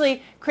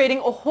 essentially creating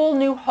a whole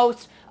new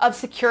host of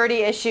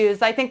security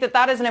issues? I think that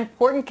that is an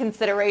important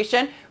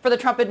consideration for the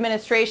Trump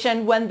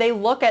administration when they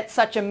look at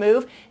such a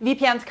move.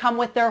 VPNs come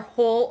with their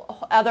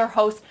whole other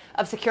host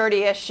of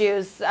security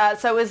issues.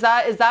 So is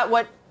that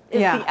what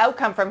is the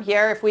outcome from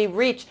here if we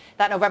reach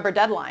that November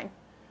deadline?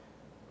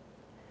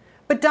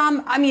 But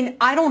Dom, I mean,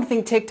 I don't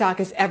think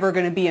TikTok is ever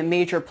going to be a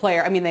major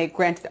player. I mean, they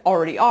granted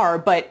already are,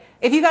 but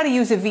if you got to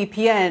use a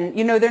VPN,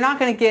 you know, they're not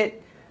going to get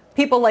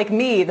people like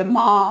me, the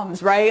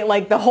moms, right?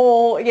 Like the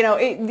whole, you know,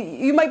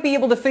 you might be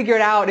able to figure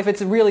it out if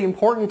it's really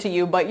important to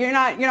you, but you're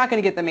not going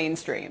to get the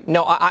mainstream.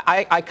 No,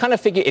 I kind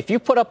of figure if you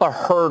put up a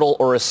hurdle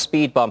or a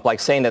speed bump, like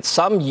saying that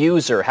some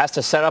user has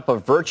to set up a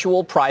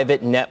virtual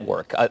private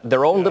network,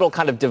 their own little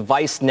kind of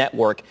device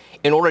network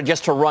in order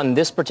just to run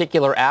this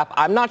particular app,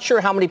 I'm not sure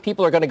how many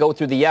people are going to go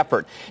through the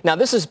effort. Now,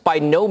 this is by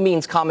no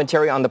means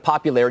commentary on the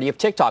popularity of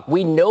TikTok.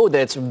 We know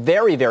that it's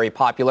very, very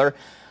popular.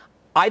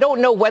 I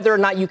don't know whether or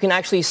not you can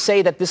actually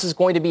say that this is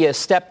going to be a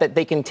step that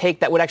they can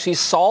take that would actually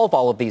solve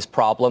all of these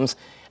problems.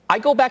 I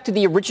go back to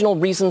the original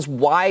reasons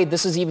why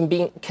this is even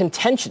being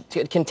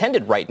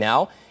contended right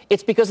now.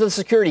 It's because of the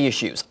security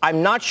issues.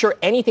 I'm not sure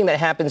anything that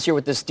happens here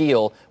with this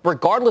deal,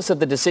 regardless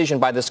of the decision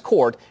by this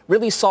court,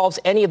 really solves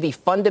any of the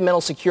fundamental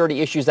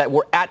security issues that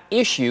were at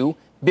issue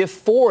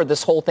before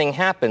this whole thing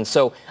happened.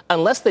 So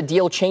unless the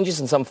deal changes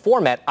in some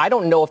format, I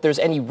don't know if there's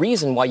any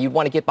reason why you'd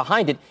want to get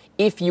behind it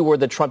if you were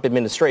the Trump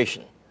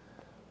administration.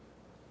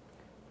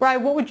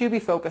 Brian, what would you be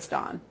focused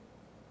on?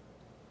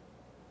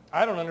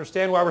 I don't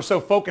understand why we're so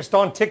focused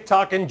on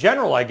TikTok in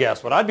general, I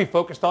guess. What I'd be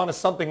focused on is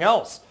something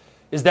else,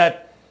 is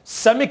that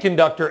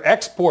semiconductor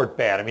export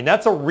ban. I mean,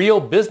 that's a real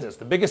business.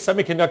 The biggest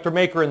semiconductor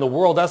maker in the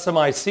world,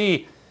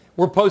 SMIC,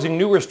 we're posing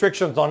new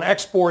restrictions on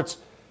exports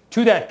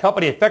to that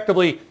company,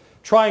 effectively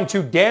trying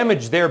to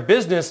damage their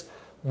business.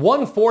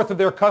 1/4 of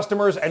their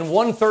customers and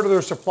 1/3 of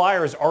their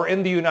suppliers are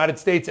in the United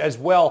States as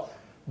well.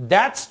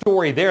 That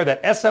story there,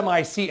 that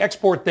SMIC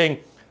export thing,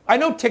 I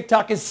know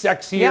TikTok is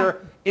sexier,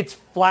 it's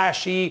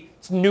flashy,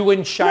 it's new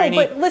and shiny,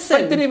 but listen,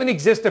 but it didn't even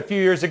exist a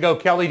few years ago,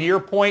 Kelly, to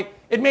your point.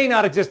 It may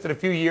not exist in a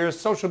few years.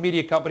 Social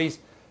media companies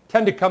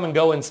tend to come and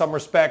go in some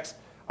respects.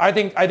 I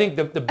think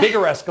the bigger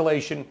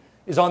escalation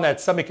is on that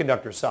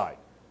semiconductor side.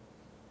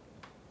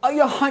 Oh,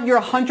 you're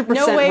 100%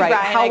 no way, right.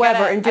 Brian,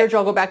 However, and Deirdre,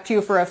 I'll go back to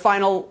you for a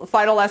final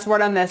last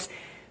word on this.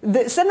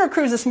 Senator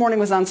Cruz this morning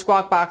was on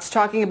Squawk Box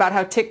talking about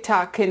how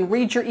TikTok can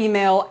read your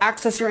email,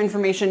 access your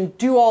information,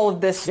 do all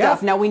of this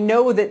stuff. Now, we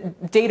know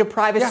that data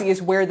privacy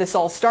is where this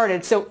all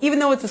started. So even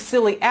though it's a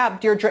silly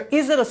app, Deirdre,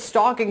 is it a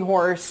stalking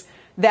horse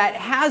that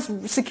has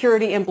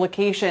security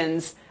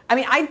implications? I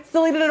mean, I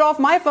deleted it off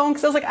my phone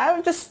because I was like, I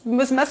just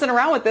was messing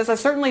around with this. I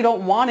certainly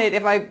don't want it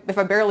if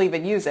I barely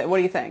even use it. What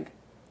do you think?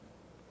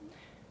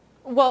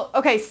 Well,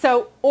 okay,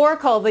 so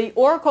the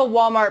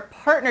Oracle-Walmart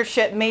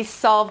partnership may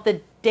solve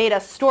the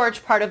data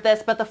storage part of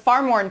this, but the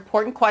far more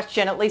important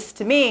question, at least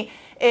to me,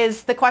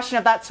 is the question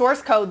of that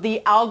source code,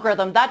 the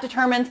algorithm. That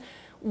determines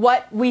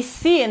what we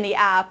see in the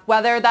app,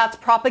 whether that's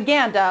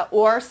propaganda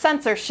or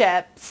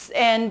censorship,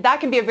 and that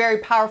can be a very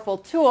powerful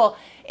tool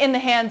in the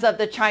hands of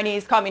the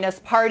Chinese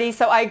Communist Party.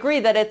 So I agree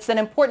that it's an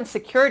important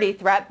security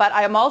threat, but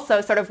I am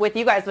also sort of with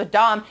you guys, with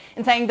Dom,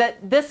 in saying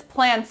that this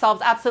plan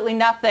solves absolutely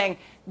nothing,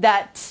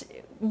 that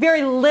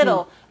very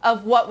little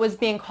of what was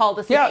being called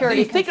a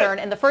security concern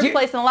in the first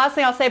place. And the last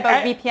thing I'll say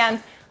about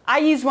VPNs, I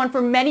used one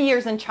for many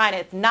years in China.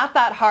 It's not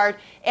that hard.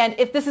 And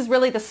if this is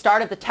really the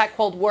start of the tech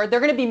Cold War, there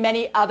are going to be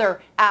many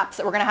other apps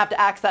that we're going to have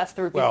to access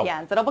through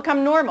VPNs. It'll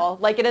become normal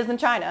like it is in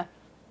China.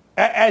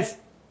 As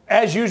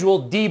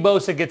usual,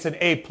 DBOSA gets an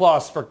A+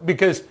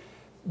 because,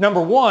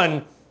 number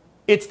one,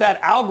 it's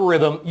that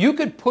algorithm. You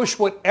could push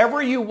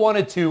whatever you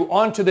wanted to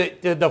onto the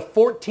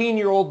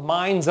 14-year-old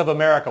minds of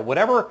America.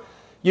 Whatever,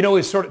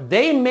 is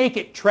they make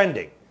it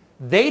trending.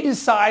 They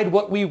decide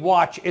what we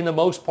watch in the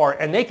most part,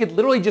 and they could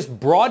literally just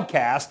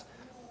broadcast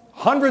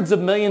hundreds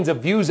of millions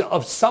of views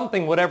of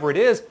something, whatever it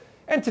is.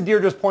 And to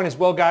Deirdre's point as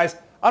well, guys,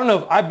 I don't know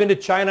if I've been to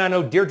China. I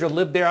know Deirdre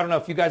lived there. I don't know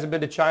if you guys have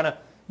been to China.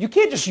 You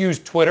can't just use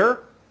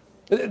Twitter.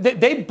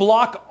 They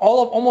block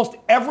almost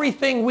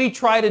everything we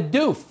try to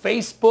do.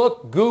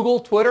 Facebook, Google,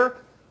 Twitter.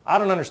 I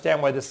don't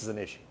understand why this is an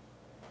issue.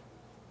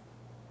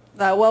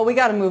 Well, we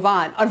got to move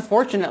on,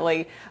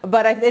 unfortunately.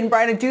 But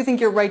Brian, I do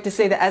think you're right to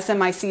say that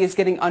SMIC is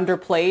getting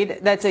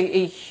underplayed. That's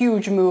a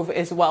huge move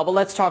as well. But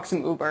let's talk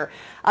some Uber.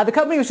 The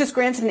company was just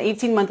granted an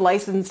 18-month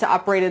license to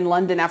operate in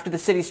London after the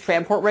city's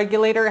transport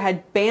regulator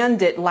had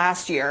banned it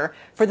last year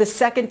for the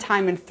second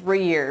time in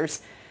 3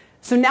 years.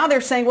 So now they're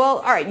saying, well,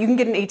 all right, you can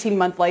get an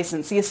 18-month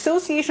license. The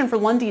Association for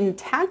London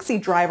Taxi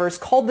Drivers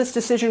called this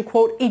decision,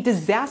 quote, a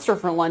disaster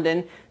for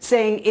London,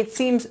 saying it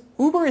seems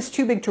Uber is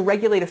too big to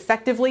regulate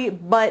effectively,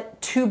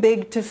 but too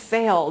big to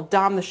fail.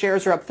 Dom, the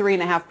shares are up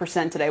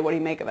 3.5% today. What do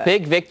you make of it?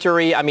 Big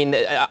victory. I mean,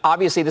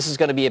 obviously this is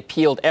going to be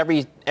appealed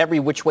every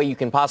which way you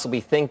can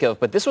possibly think of.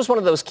 But this was one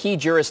of those key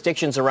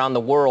jurisdictions around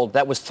the world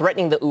that was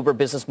threatening the Uber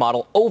business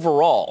model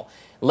overall,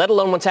 let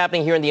alone what's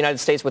happening here in the United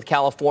States with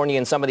California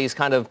and some of these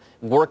kind of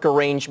work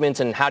arrangements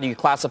and how do you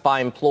classify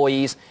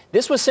employees.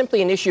 This was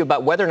simply an issue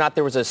about whether or not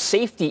there was a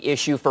safety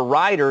issue for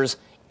riders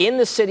in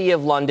the city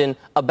of London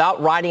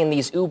about riding in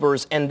these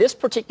Ubers, and this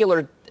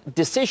particular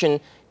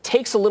decision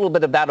takes a little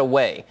bit of that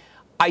away.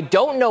 I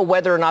don't know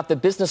whether or not the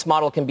business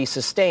model can be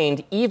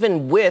sustained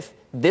even with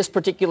this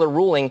particular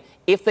ruling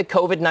if the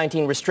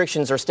COVID-19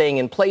 restrictions are staying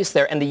in place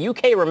there. And the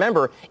UK,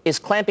 remember, is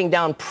clamping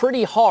down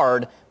pretty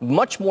hard,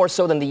 much more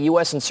so than the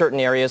US in certain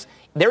areas.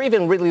 They're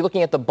even really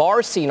looking at the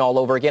bar scene all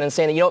over again and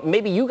saying,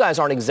 maybe you guys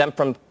aren't exempt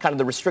from kind of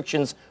the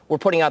restrictions we're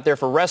putting out there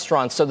for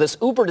restaurants. So this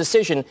Uber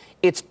decision,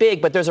 it's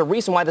big, but there's a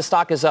reason why the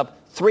stock is up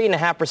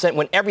 3.5%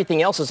 when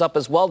everything else is up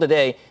as well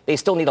today. They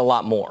still need a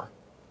lot more.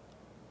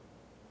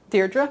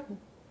 Deirdre?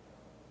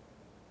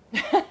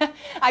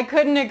 I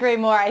couldn't agree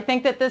more. I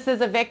think that this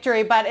is a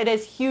victory, but it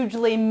is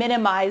hugely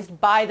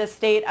minimized by the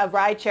state of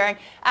ride sharing,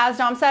 as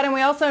Dom said. And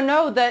we also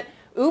know that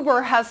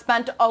Uber has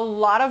spent a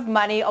lot of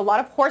money, a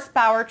lot of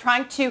horsepower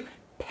trying to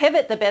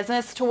pivot the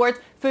business towards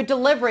food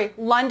delivery.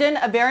 London,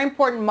 a very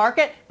important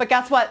market, but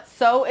guess what?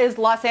 So is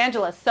Los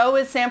Angeles. So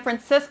is San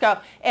Francisco.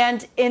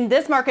 And in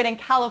this market in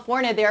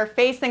California, they are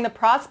facing the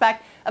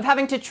prospect of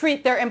having to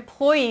treat their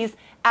employees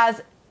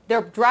as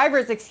their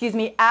drivers,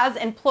 as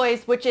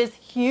employees, which is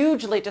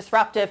hugely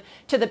disruptive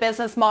to the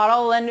business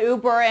model. And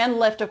Uber and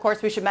Lyft, of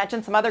course, we should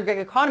mention some other gig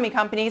economy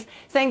companies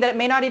saying that it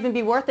may not even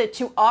be worth it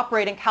to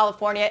operate in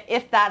California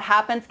if that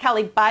happens.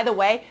 Kelly, by the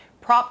way,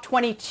 Prop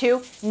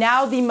 22,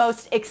 now the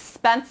most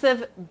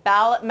expensive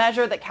ballot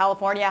measure that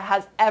California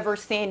has ever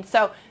seen.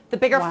 So the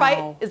bigger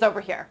fight is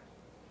over here.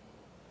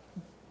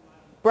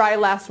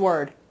 Brian, last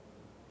word.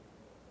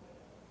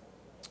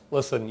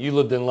 Listen, you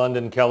lived in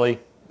London, Kelly.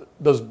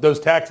 Those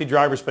taxi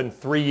drivers spend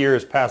 3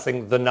 years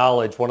passing the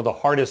knowledge, one of the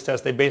hardest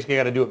tests. They basically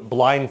got to do it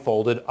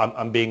blindfolded.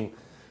 I'm being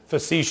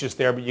facetious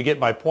there, but you get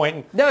my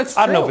point. No, it's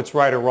true. I don't know if it's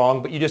right or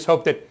wrong, but you just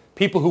hope that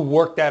people who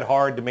work that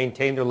hard to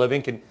maintain their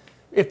living can,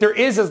 if there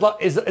is, as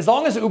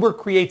long as Uber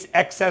creates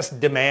excess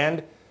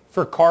demand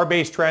for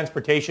car-based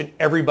transportation,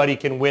 everybody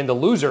can win. The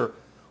loser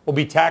will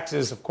be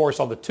taxes, of course,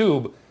 on the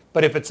tube.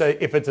 But if it's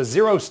a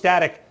zero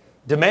static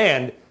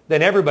demand,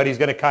 then everybody's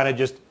going to kind of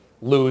just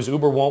lose.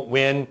 Uber won't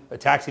win, the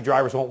taxi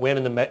drivers won't win,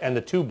 and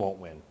the tube won't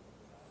win.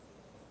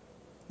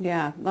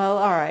 Yeah, well,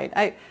 all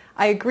right.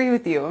 I agree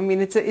with you. I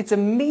mean, it's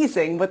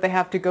amazing what they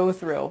have to go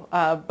through.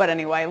 But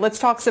anyway, let's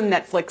talk some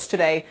Netflix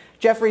today.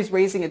 Jefferies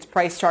raising its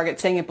price target,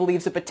 saying it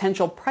believes a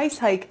potential price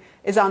hike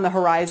is on the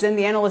horizon.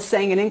 The analyst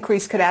saying an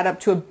increase could add up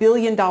to $1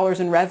 billion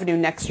in revenue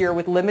next year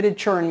with limited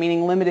churn,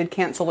 meaning limited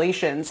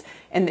cancellations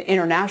in the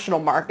international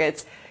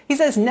markets. He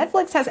says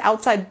Netflix has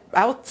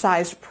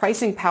outsized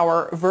pricing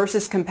power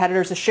versus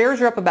competitors. The shares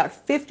are up about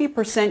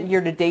 50%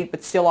 year to date,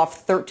 but still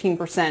off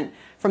 13%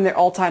 from their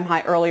all-time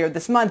high earlier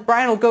this month.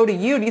 Brian, I'll go to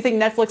you. Do you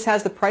think Netflix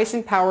has the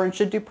pricing power and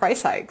should do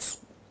price hikes?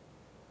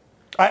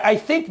 I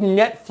think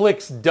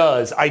Netflix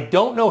does. I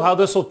don't know how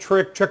this will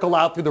trickle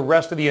out through the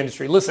rest of the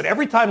industry. Listen,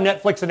 every time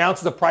Netflix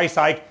announces a price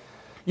hike,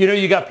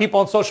 you got people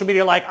on social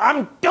media like,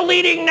 I'm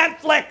deleting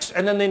Netflix,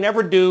 and then they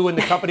never do, and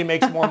the company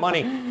makes more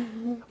money.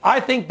 I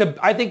think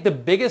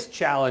the biggest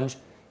challenge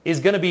is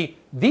going to be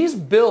these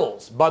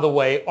bills, by the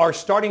way, are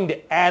starting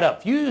to add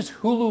up. If you use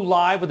Hulu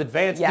Live with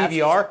advanced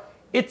DVR,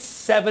 it's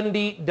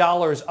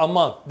 $70 a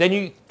month. Then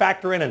you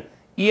factor in an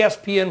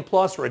ESPN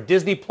Plus or a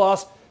Disney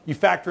Plus. You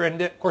factor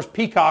in, of course,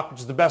 Peacock, which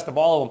is the best of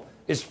all of them,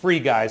 is free,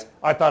 guys.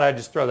 I thought I'd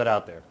just throw that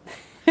out there.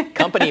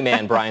 Company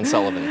man, Brian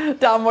Sullivan.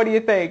 Dom, what do you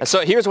think?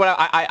 So here's what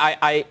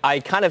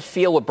I kind of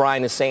feel what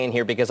Brian is saying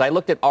here, because I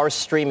looked at our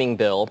streaming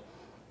bill,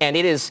 and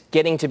it is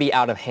getting to be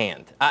out of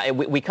hand.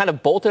 We kind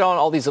of bolted on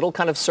all these little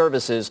kind of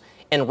services,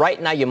 and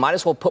right now you might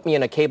as well put me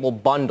in a cable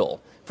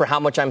bundle for how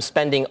much I'm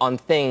spending on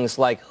things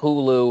like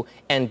Hulu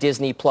and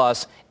Disney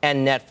Plus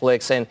and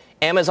Netflix and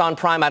Amazon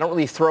Prime. I don't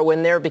really throw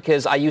in there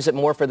because I use it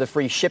more for the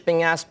free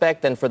shipping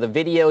aspect than for the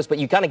videos, but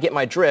you kind of get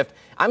my drift.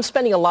 I'm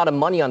spending a lot of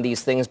money on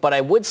these things, but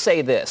I would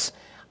say this.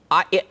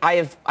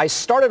 I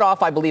started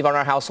off, I believe, on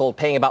our household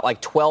paying about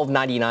like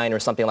 $12.99 or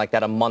something like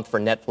that a month for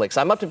Netflix.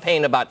 I'm up to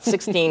paying about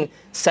 $16,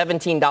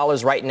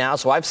 $17 right now,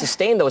 so I've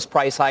sustained those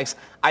price hikes.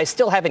 I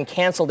still haven't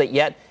canceled it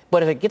yet,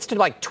 but if it gets to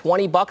like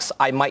 $20,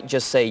 I might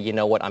just say, you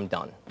know what, I'm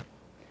done.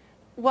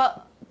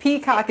 Well,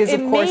 Peacock is, of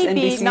course,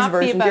 NBC's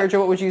version. Deirdre,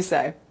 what would you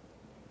say?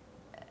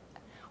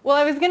 Well,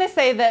 I was going to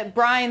say that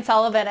Brian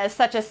Sullivan is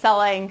such a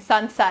selling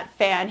Sunset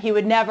fan. He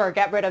would never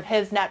get rid of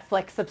his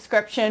Netflix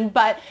subscription.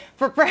 But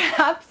for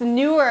perhaps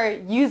newer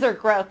user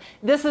growth,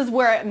 this is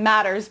where it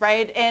matters,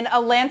 right? In a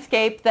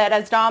landscape that,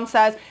 as Dom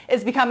says,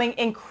 is becoming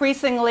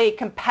increasingly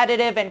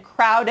competitive and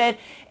crowded.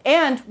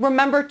 And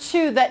remember,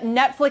 too, that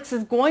Netflix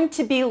is going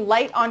to be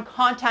light on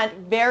content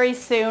very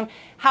soon.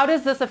 How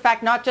does this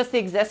affect not just the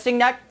existing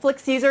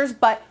Netflix users,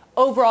 but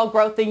overall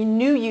growth, the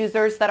new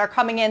users that are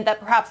coming in that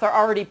perhaps are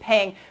already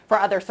paying for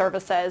other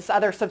services,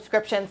 other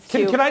subscriptions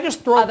to can I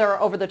just throw other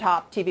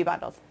over-the-top TV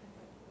bundles?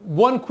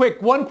 One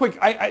quick,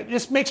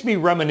 this makes me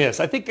reminisce.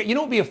 I think, it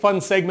would be a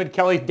fun segment,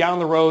 Kelly, down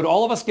the road.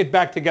 All of us get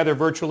back together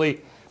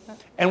virtually,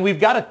 and we've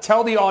got to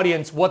tell the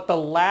audience what the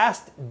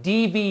last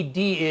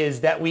DVD is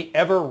that we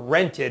ever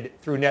rented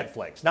through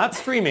Netflix. Not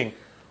streaming.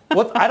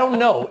 I don't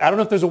know. I don't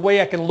know if there's a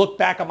way I can look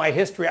back on my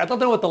history. I'd love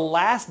to know what the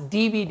last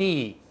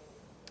DVD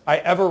I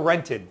ever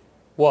rented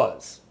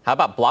was. How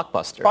about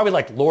Blockbuster? Probably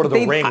like Lord of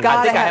the Rings.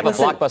 I think I have a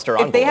Blockbuster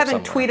envelope. If they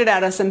haven't tweeted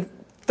at us in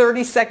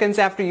 30 seconds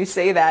after you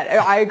say that,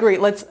 I agree.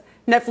 Let's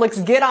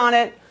Netflix get on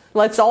it.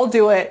 Let's all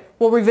do it.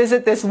 We'll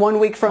revisit this 1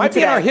 week from today.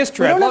 today. Might be in our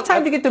history. We don't have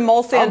time to get to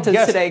Mall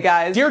Santas today,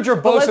 guys.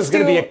 Deirdre Bose is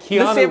going to be a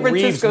Keanu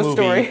Reeves movie.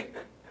 Story.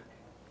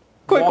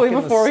 Quickly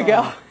before we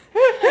go.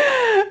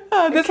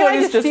 This one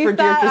is just for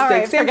Deirdre's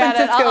sake. San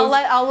Francisco's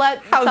I'll let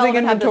housing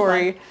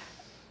inventory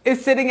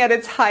is sitting at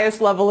its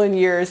highest level in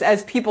years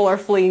as people are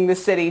fleeing the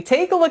city.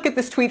 Take a look at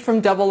this tweet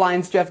from Double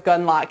Line's Jeff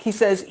Gunlock. He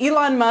says,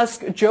 Elon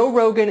Musk, Joe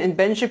Rogan, and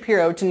Ben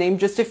Shapiro, to name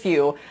just a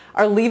few,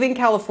 are leaving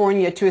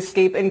California to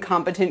escape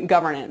incompetent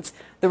governance.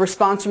 The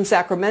response from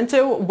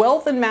Sacramento,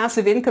 wealth and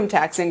massive income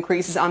tax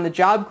increases on the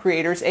job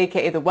creators,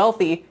 aka the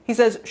wealthy. He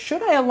says,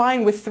 should I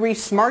align with three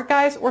smart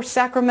guys or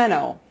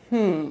Sacramento?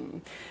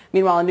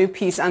 Meanwhile, a new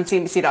piece on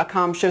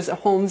CNBC.com shows that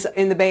homes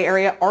in the Bay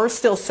Area are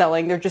still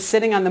selling. They're just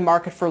sitting on the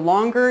market for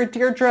longer,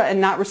 Deirdre,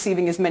 and not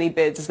receiving as many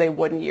bids as they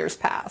would in years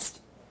past.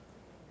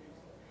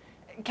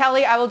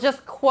 Kelly, I will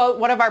just quote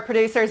one of our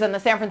producers in the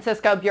San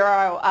Francisco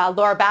Bureau,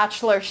 Laura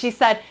Batchelor. She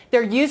said,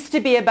 there used to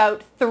be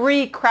about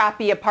 3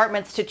 crappy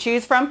apartments to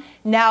choose from.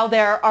 Now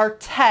there are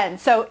 10.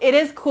 So it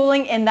is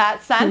cooling in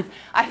that sense.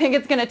 I think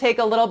it's going to take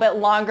a little bit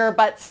longer,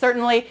 but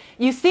certainly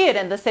you see it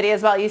in the city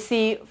as well. You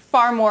see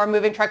far more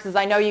moving trucks, as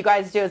I know you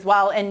guys do as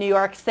well in New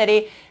York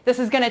City. This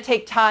is going to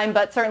take time,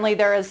 but certainly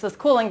there is this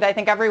cooling that I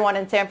think everyone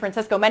in San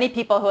Francisco, many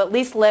people who at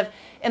least live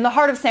in the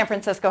heart of San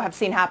Francisco, have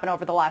seen happen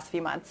over the last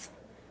few months.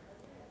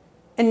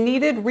 A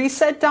needed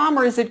reset, Dom,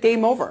 or is it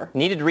game over?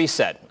 Needed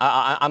reset.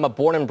 I'm a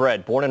born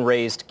and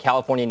raised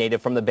California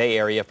native from the Bay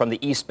Area, from the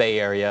East Bay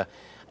Area.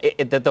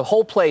 The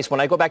whole place, when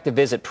I go back to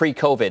visit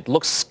pre-COVID,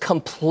 looks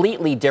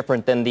completely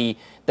different than the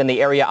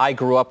area I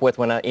grew up with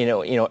when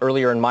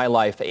earlier in my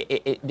life.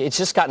 It's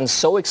just gotten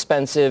so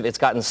expensive. It's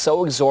gotten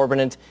so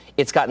exorbitant.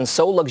 It's gotten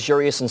so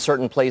luxurious in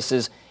certain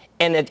places.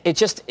 And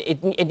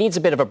it needs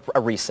a bit of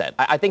a reset.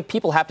 I think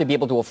people have to be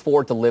able to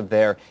afford to live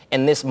there,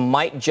 and this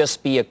might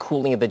just be a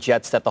cooling of the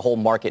jets that the whole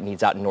market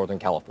needs out in Northern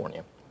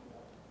California.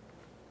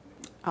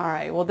 All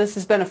right. Well, this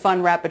has been a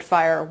fun rapid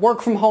fire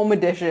work from home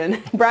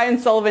edition. Brian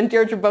Sullivan,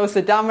 Deirdre Bose,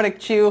 Dominic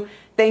Chu,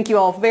 thank you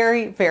all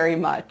very, very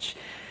much.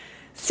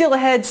 Still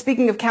ahead,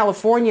 speaking of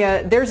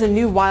California, there's a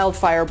new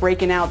wildfire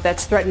breaking out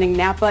that's threatening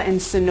Napa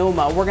and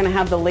Sonoma. We're going to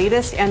have the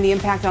latest and the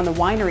impact on the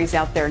wineries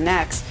out there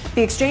next.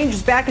 The Exchange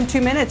is back in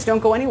 2 minutes. Don't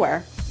go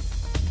anywhere.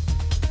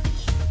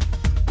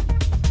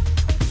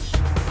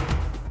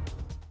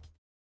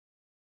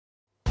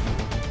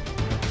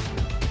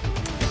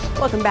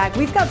 Welcome back.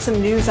 We've got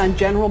some news on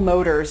General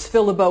Motors.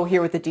 Phil LeBeau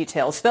here with the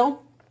details.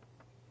 Phil?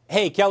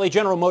 Hey, Kelly,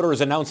 General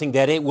Motors announcing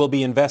that it will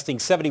be investing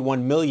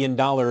 $71 million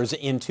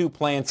in 2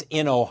 plants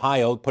in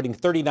Ohio, putting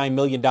 $39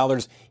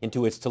 million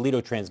into its Toledo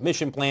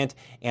transmission plant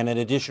and an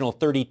additional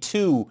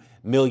 $32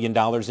 million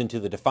into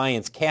the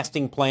Defiance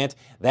casting plant.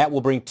 That will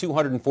bring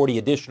 240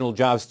 additional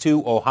jobs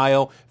to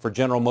Ohio for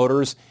General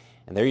Motors.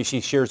 And there you see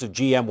shares of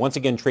GM once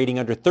again trading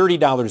under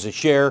 $30 a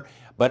share,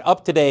 but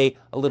up today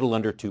a little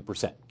under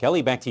 2%.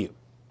 Kelly, back to you.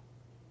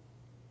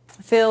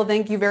 Phil,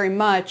 thank you very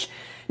much.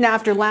 Now,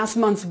 after last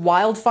month's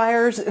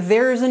wildfires,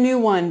 there's a new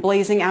one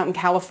blazing out in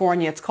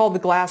California. It's called the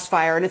Glass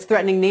Fire, and it's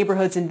threatening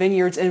neighborhoods and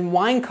vineyards in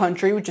wine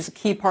country, which is a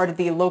key part of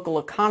the local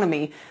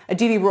economy.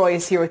 Aditi Roy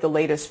is here with the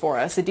latest for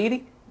us.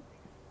 Aditi?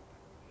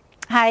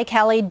 Hi,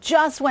 Kelly.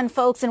 Just when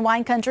folks in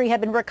wine country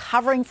have been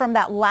recovering from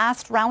that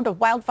last round of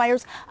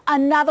wildfires,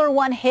 another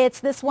one hits.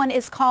 This one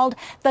is called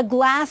the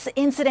Glass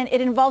Incident. It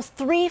involves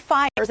 3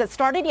 fires that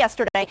started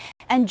yesterday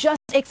and just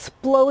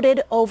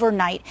exploded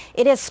overnight.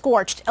 It has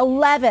scorched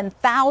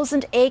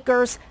 11,000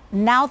 acres,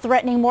 now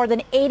threatening more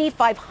than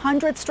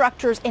 8,500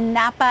 structures in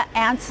Napa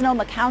and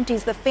Sonoma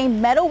counties. The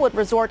famed Meadowood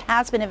Resort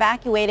has been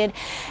evacuated,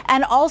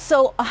 and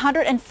also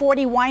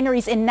 140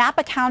 wineries in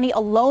Napa County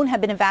alone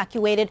have been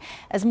evacuated,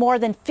 as more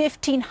than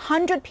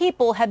 1,500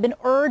 people have been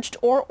urged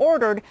or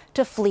ordered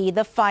to flee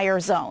the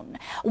fire zone.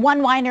 One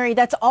winery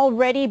that's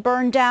already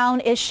burned down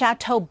is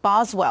Chateau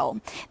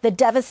Boswell. The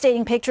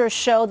devastating pictures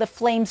show the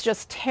flames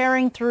just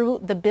tearing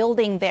through the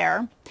building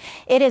there.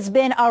 It has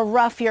been a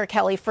rough year,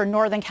 Kelly, for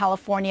Northern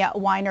California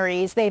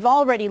wineries. They've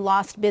already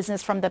lost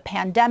business from the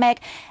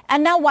pandemic,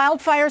 and now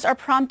wildfires are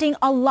prompting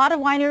a lot of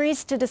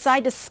wineries to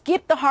decide to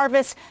skip the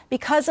harvest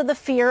because of the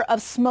fear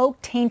of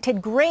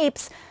smoke-tainted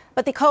grapes.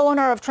 But the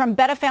co-owner of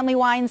Trombetta Family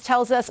Wines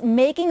tells us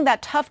making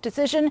that tough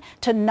decision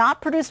to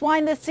not produce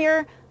wine this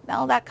year,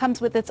 well, that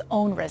comes with its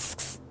own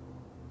risks.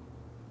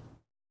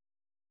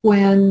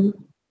 When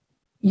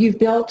you've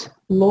built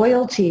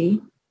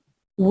loyalty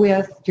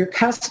with your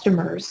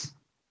customers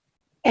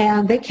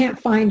and they can't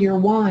find your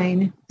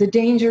wine, the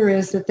danger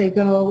is that they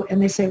go and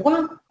they say,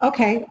 well,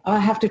 okay, I'll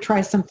have to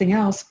try something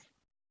else,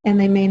 and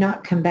they may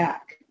not come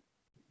back.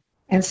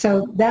 And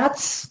so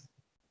that's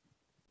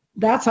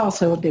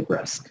also a big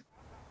risk.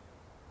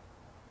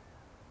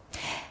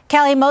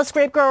 Kelly, most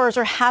grape growers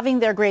are having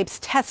their grapes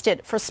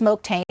tested for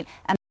smoke taint,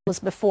 and that was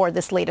before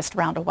this latest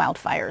round of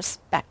wildfires.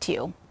 Back to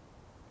you.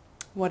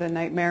 What a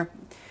nightmare.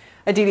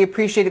 Aditi,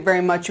 appreciate it very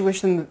much. You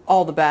wish them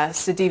all the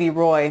best. Aditi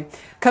Roy.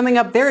 Coming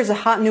up, there is a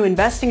hot new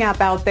investing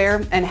app out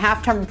there, and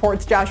Halftime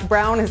Report's Josh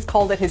Brown has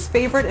called it his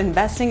favorite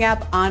investing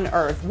app on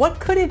earth. What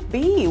could it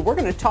be? We're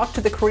going to talk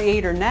to the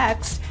creator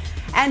next.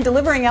 And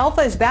Delivering Alpha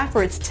is back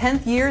for its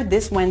 10th year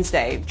this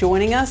Wednesday.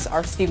 Joining us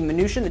are Stephen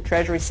Mnuchin, the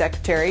Treasury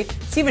Secretary,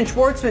 Stephen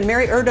Schwartzman,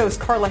 Mary Erdoes,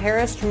 Carla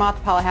Harris,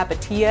 Chamath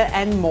Palihapitiya,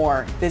 and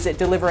more. Visit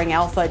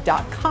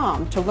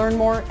deliveringalpha.com to learn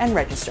more and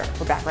register.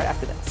 We're back right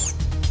after this.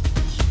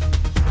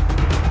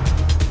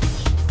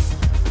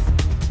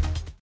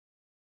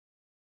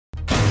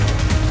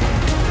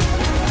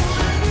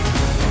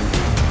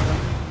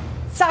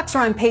 Stocks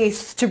are on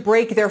pace to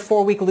break their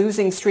 4-week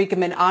losing streak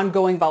amid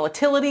ongoing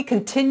volatility,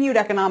 continued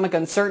economic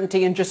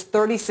uncertainty, and just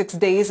 36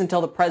 days until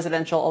the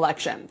presidential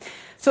election.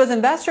 So as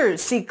investors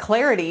seek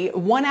clarity,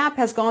 one app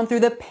has gone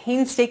through the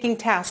painstaking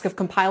task of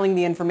compiling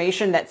the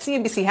information that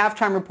CNBC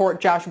Halftime Report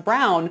Josh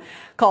Brown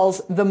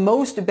calls the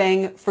most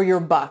bang for your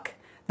buck.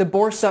 The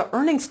Borsa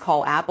Earnings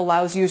Call app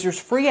allows users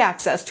free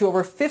access to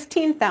over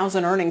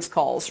 15,000 earnings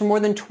calls from more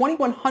than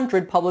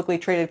 2,100 publicly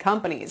traded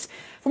companies.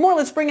 For more,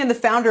 let's bring in the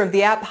founder of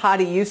the app,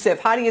 Hadi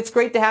Yusuf. Hadi, it's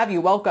great to have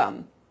you.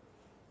 Welcome.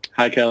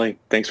 Hi, Kelly.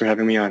 Thanks for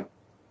having me on.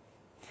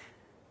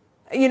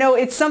 You know,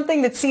 it's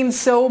something that seems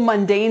so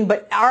mundane,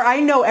 but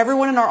I know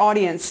everyone in our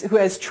audience who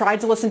has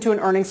tried to listen to an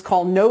earnings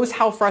call knows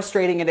how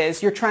frustrating it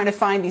is. You're trying to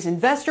find these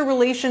investor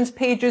relations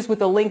pages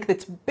with a link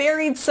that's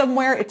buried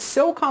somewhere. It's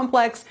so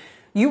complex.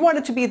 You want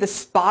it to be the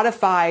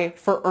Spotify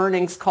for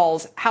earnings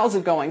calls. How's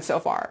it going so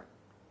far?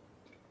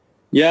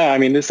 Yeah, I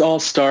mean, this all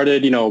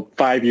started,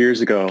 5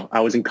 years ago. I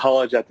was in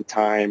college at the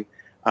time.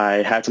 I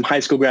had some high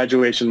school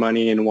graduation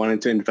money and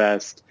wanted to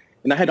invest.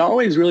 And I had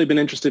always really been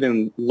interested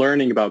in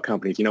learning about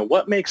companies.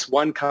 What makes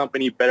one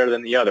company better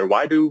than the other?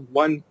 Why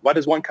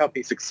does one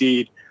company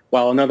succeed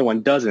while another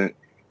one doesn't?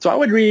 So I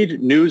would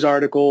read news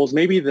articles,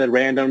 maybe the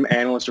random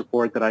analyst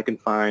report that I can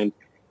find,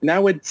 and I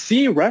would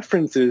see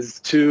references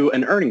to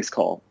an earnings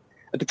call.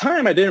 At the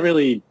time, I didn't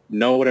really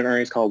know what an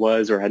earnings call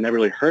was or had never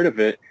really heard of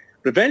it.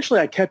 But eventually,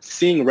 I kept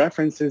seeing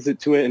references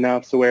to it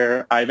enough to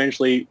where I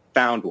eventually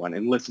found one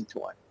and listened to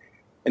one.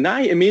 And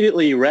I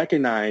immediately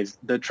recognized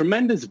the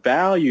tremendous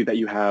value that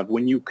you have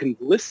when you can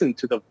listen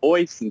to the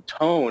voice and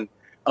tone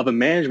of a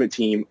management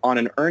team on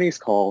an earnings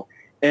call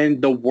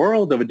and the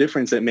world of a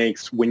difference it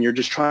makes when you're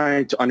just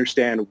trying to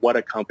understand what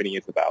a company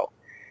is about.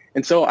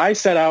 And so I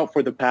set out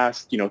for the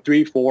past,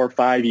 3, 4,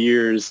 5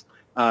 years,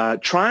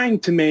 trying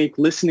to make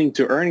listening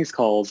to earnings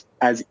calls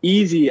as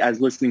easy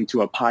as listening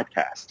to a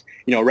podcast.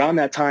 Around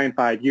that time,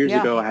 5 years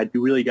ago, I had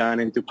really gotten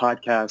into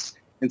podcasts.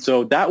 And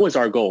so that was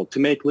our goal, to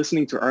make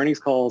listening to earnings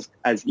calls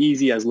as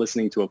easy as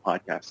listening to a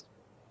podcast.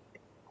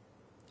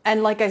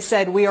 And like I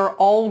said, we are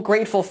all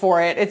grateful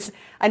for it.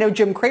 I know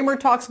Jim Cramer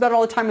talks about it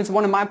all the time. It's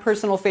one of my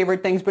personal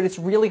favorite things, but it's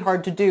really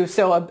hard to do.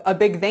 So a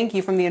big thank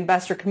you from the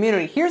investor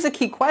community. Here's a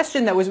key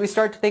question, though, as we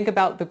start to think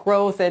about the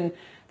growth and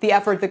the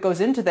effort that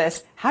goes into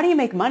this. How do you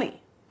make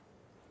money?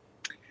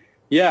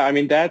 Yeah, I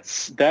mean,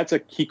 that's a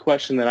key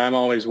question that I'm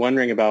always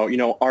wondering about.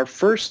 Our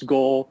first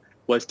goal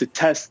was to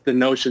test the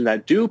notion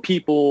that do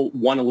people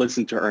want to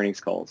listen to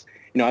earnings calls?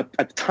 At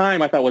the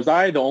time, I thought, was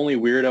I the only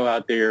weirdo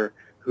out there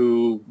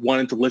who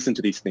wanted to listen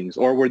to these things,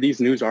 or were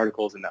these news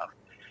articles enough?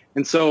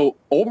 And so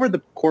over the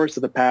course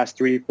of the past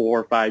 3,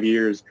 4, 5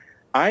 years,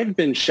 I've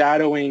been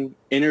shadowing,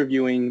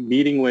 interviewing,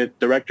 meeting with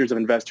directors of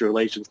investor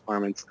relations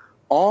departments,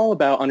 all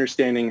about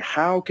understanding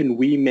how can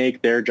we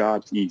make their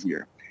jobs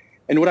easier.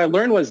 And what I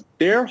learned was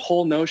their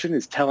whole notion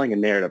is telling a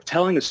narrative,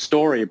 telling a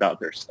story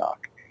about their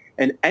stock.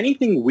 And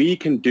anything we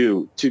can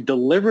do to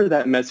deliver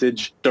that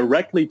message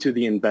directly to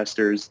the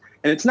investors,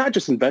 and it's not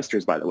just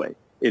investors, by the way,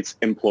 it's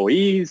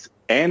employees,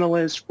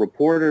 analysts,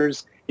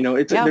 reporters,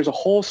 there's a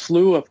whole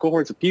slew of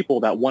cohorts of people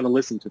that want to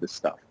listen to this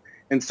stuff.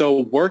 And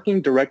so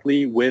working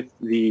directly with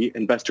the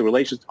investor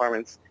relations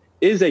departments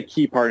is a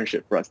key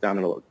partnership for us down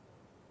the road.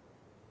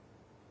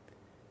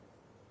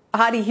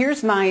 Hadi,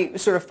 here's my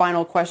sort of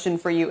final question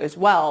for you as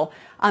well.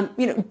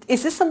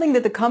 Is this something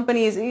that the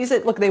companies, you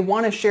said, look, they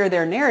want to share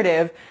their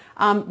narrative,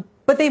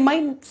 but they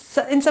might,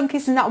 in some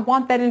cases, not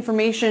want that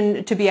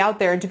information to be out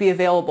there and to be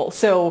available.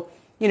 So,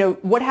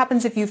 what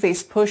happens if you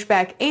face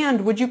pushback?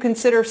 And would you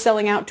consider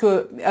selling out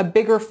to a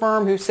bigger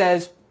firm who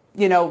says,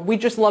 we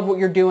just love what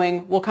you're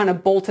doing, we'll kind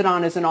of bolt it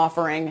on as an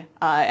offering,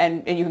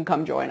 and you can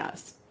come join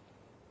us?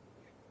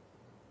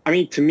 I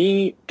mean, to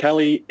me,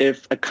 Kelly,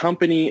 if a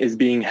company is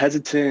being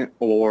hesitant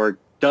or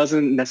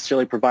doesn't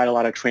necessarily provide a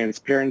lot of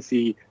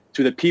transparency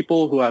to the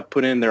people who have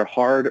put in their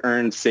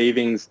hard-earned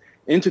savings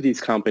into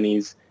these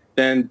companies,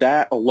 then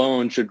that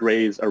alone should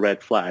raise a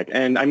red flag.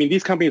 And I mean,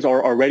 these companies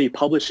are already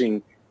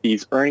publishing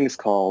these earnings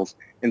calls.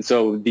 And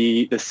so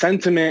the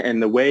sentiment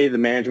and the way the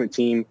management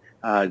team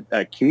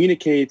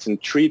communicates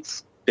and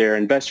treats their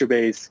investor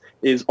base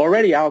is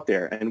already out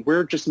there. And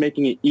we're just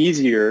making it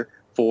easier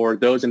for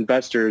those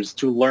investors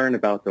to learn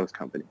about those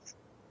companies.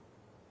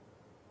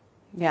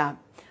 Yeah.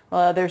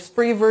 Well, there's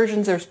free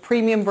versions, there's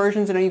premium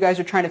versions. I know you guys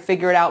are trying to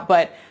figure it out,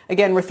 but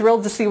again, we're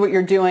thrilled to see what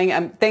you're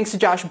doing. Thanks to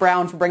Josh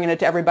Brown for bringing it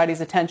to everybody's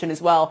attention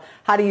as well.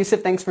 Hadi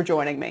Yusuf, thanks for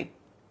joining me.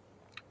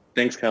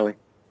 Thanks, Kelly.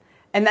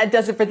 And that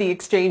does it for The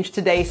Exchange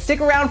today.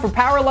 Stick around for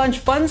Power Lunch.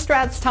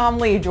 FundStrat's Tom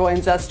Lee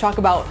joins us to talk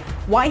about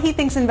why he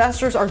thinks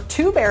investors are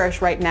too bearish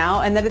right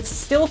now and that it's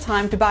still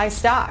time to buy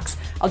stocks.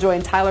 I'll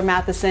join Tyler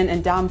Matheson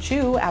and Dom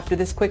Chu after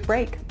this quick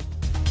break.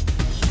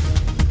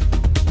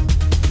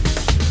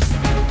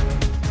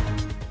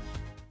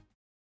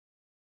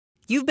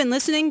 You've been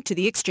listening to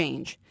The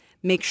Exchange.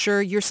 Make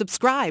sure you're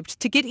subscribed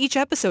to get each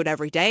episode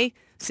every day.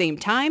 Same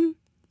time,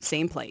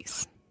 same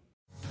place.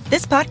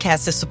 This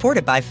podcast is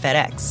supported by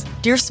FedEx.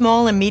 Dear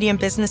small and medium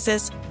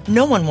businesses,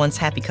 no one wants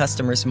happy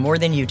customers more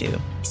than you do.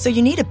 So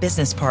you need a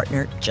business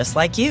partner just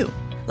like you.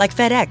 Like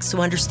FedEx,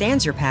 who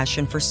understands your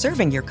passion for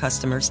serving your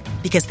customers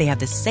because they have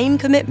the same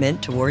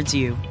commitment towards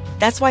you.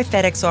 That's why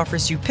FedEx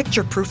offers you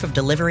picture proof of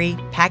delivery,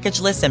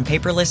 packageless and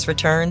paperless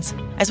returns,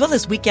 as well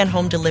as weekend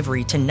home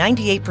delivery to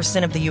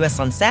 98% of the U.S.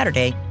 on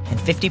Saturday and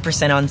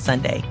 50% on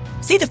Sunday.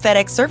 See the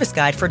FedEx service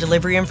guide for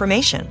delivery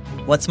information.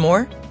 What's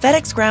more,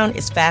 FedEx Ground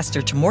is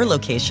faster to more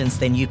locations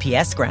than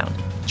UPS Ground.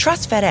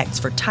 Trust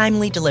FedEx for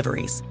timely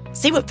deliveries.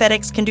 See what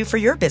FedEx can do for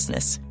your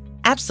business.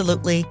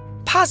 Absolutely,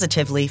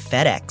 positively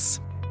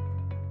FedEx.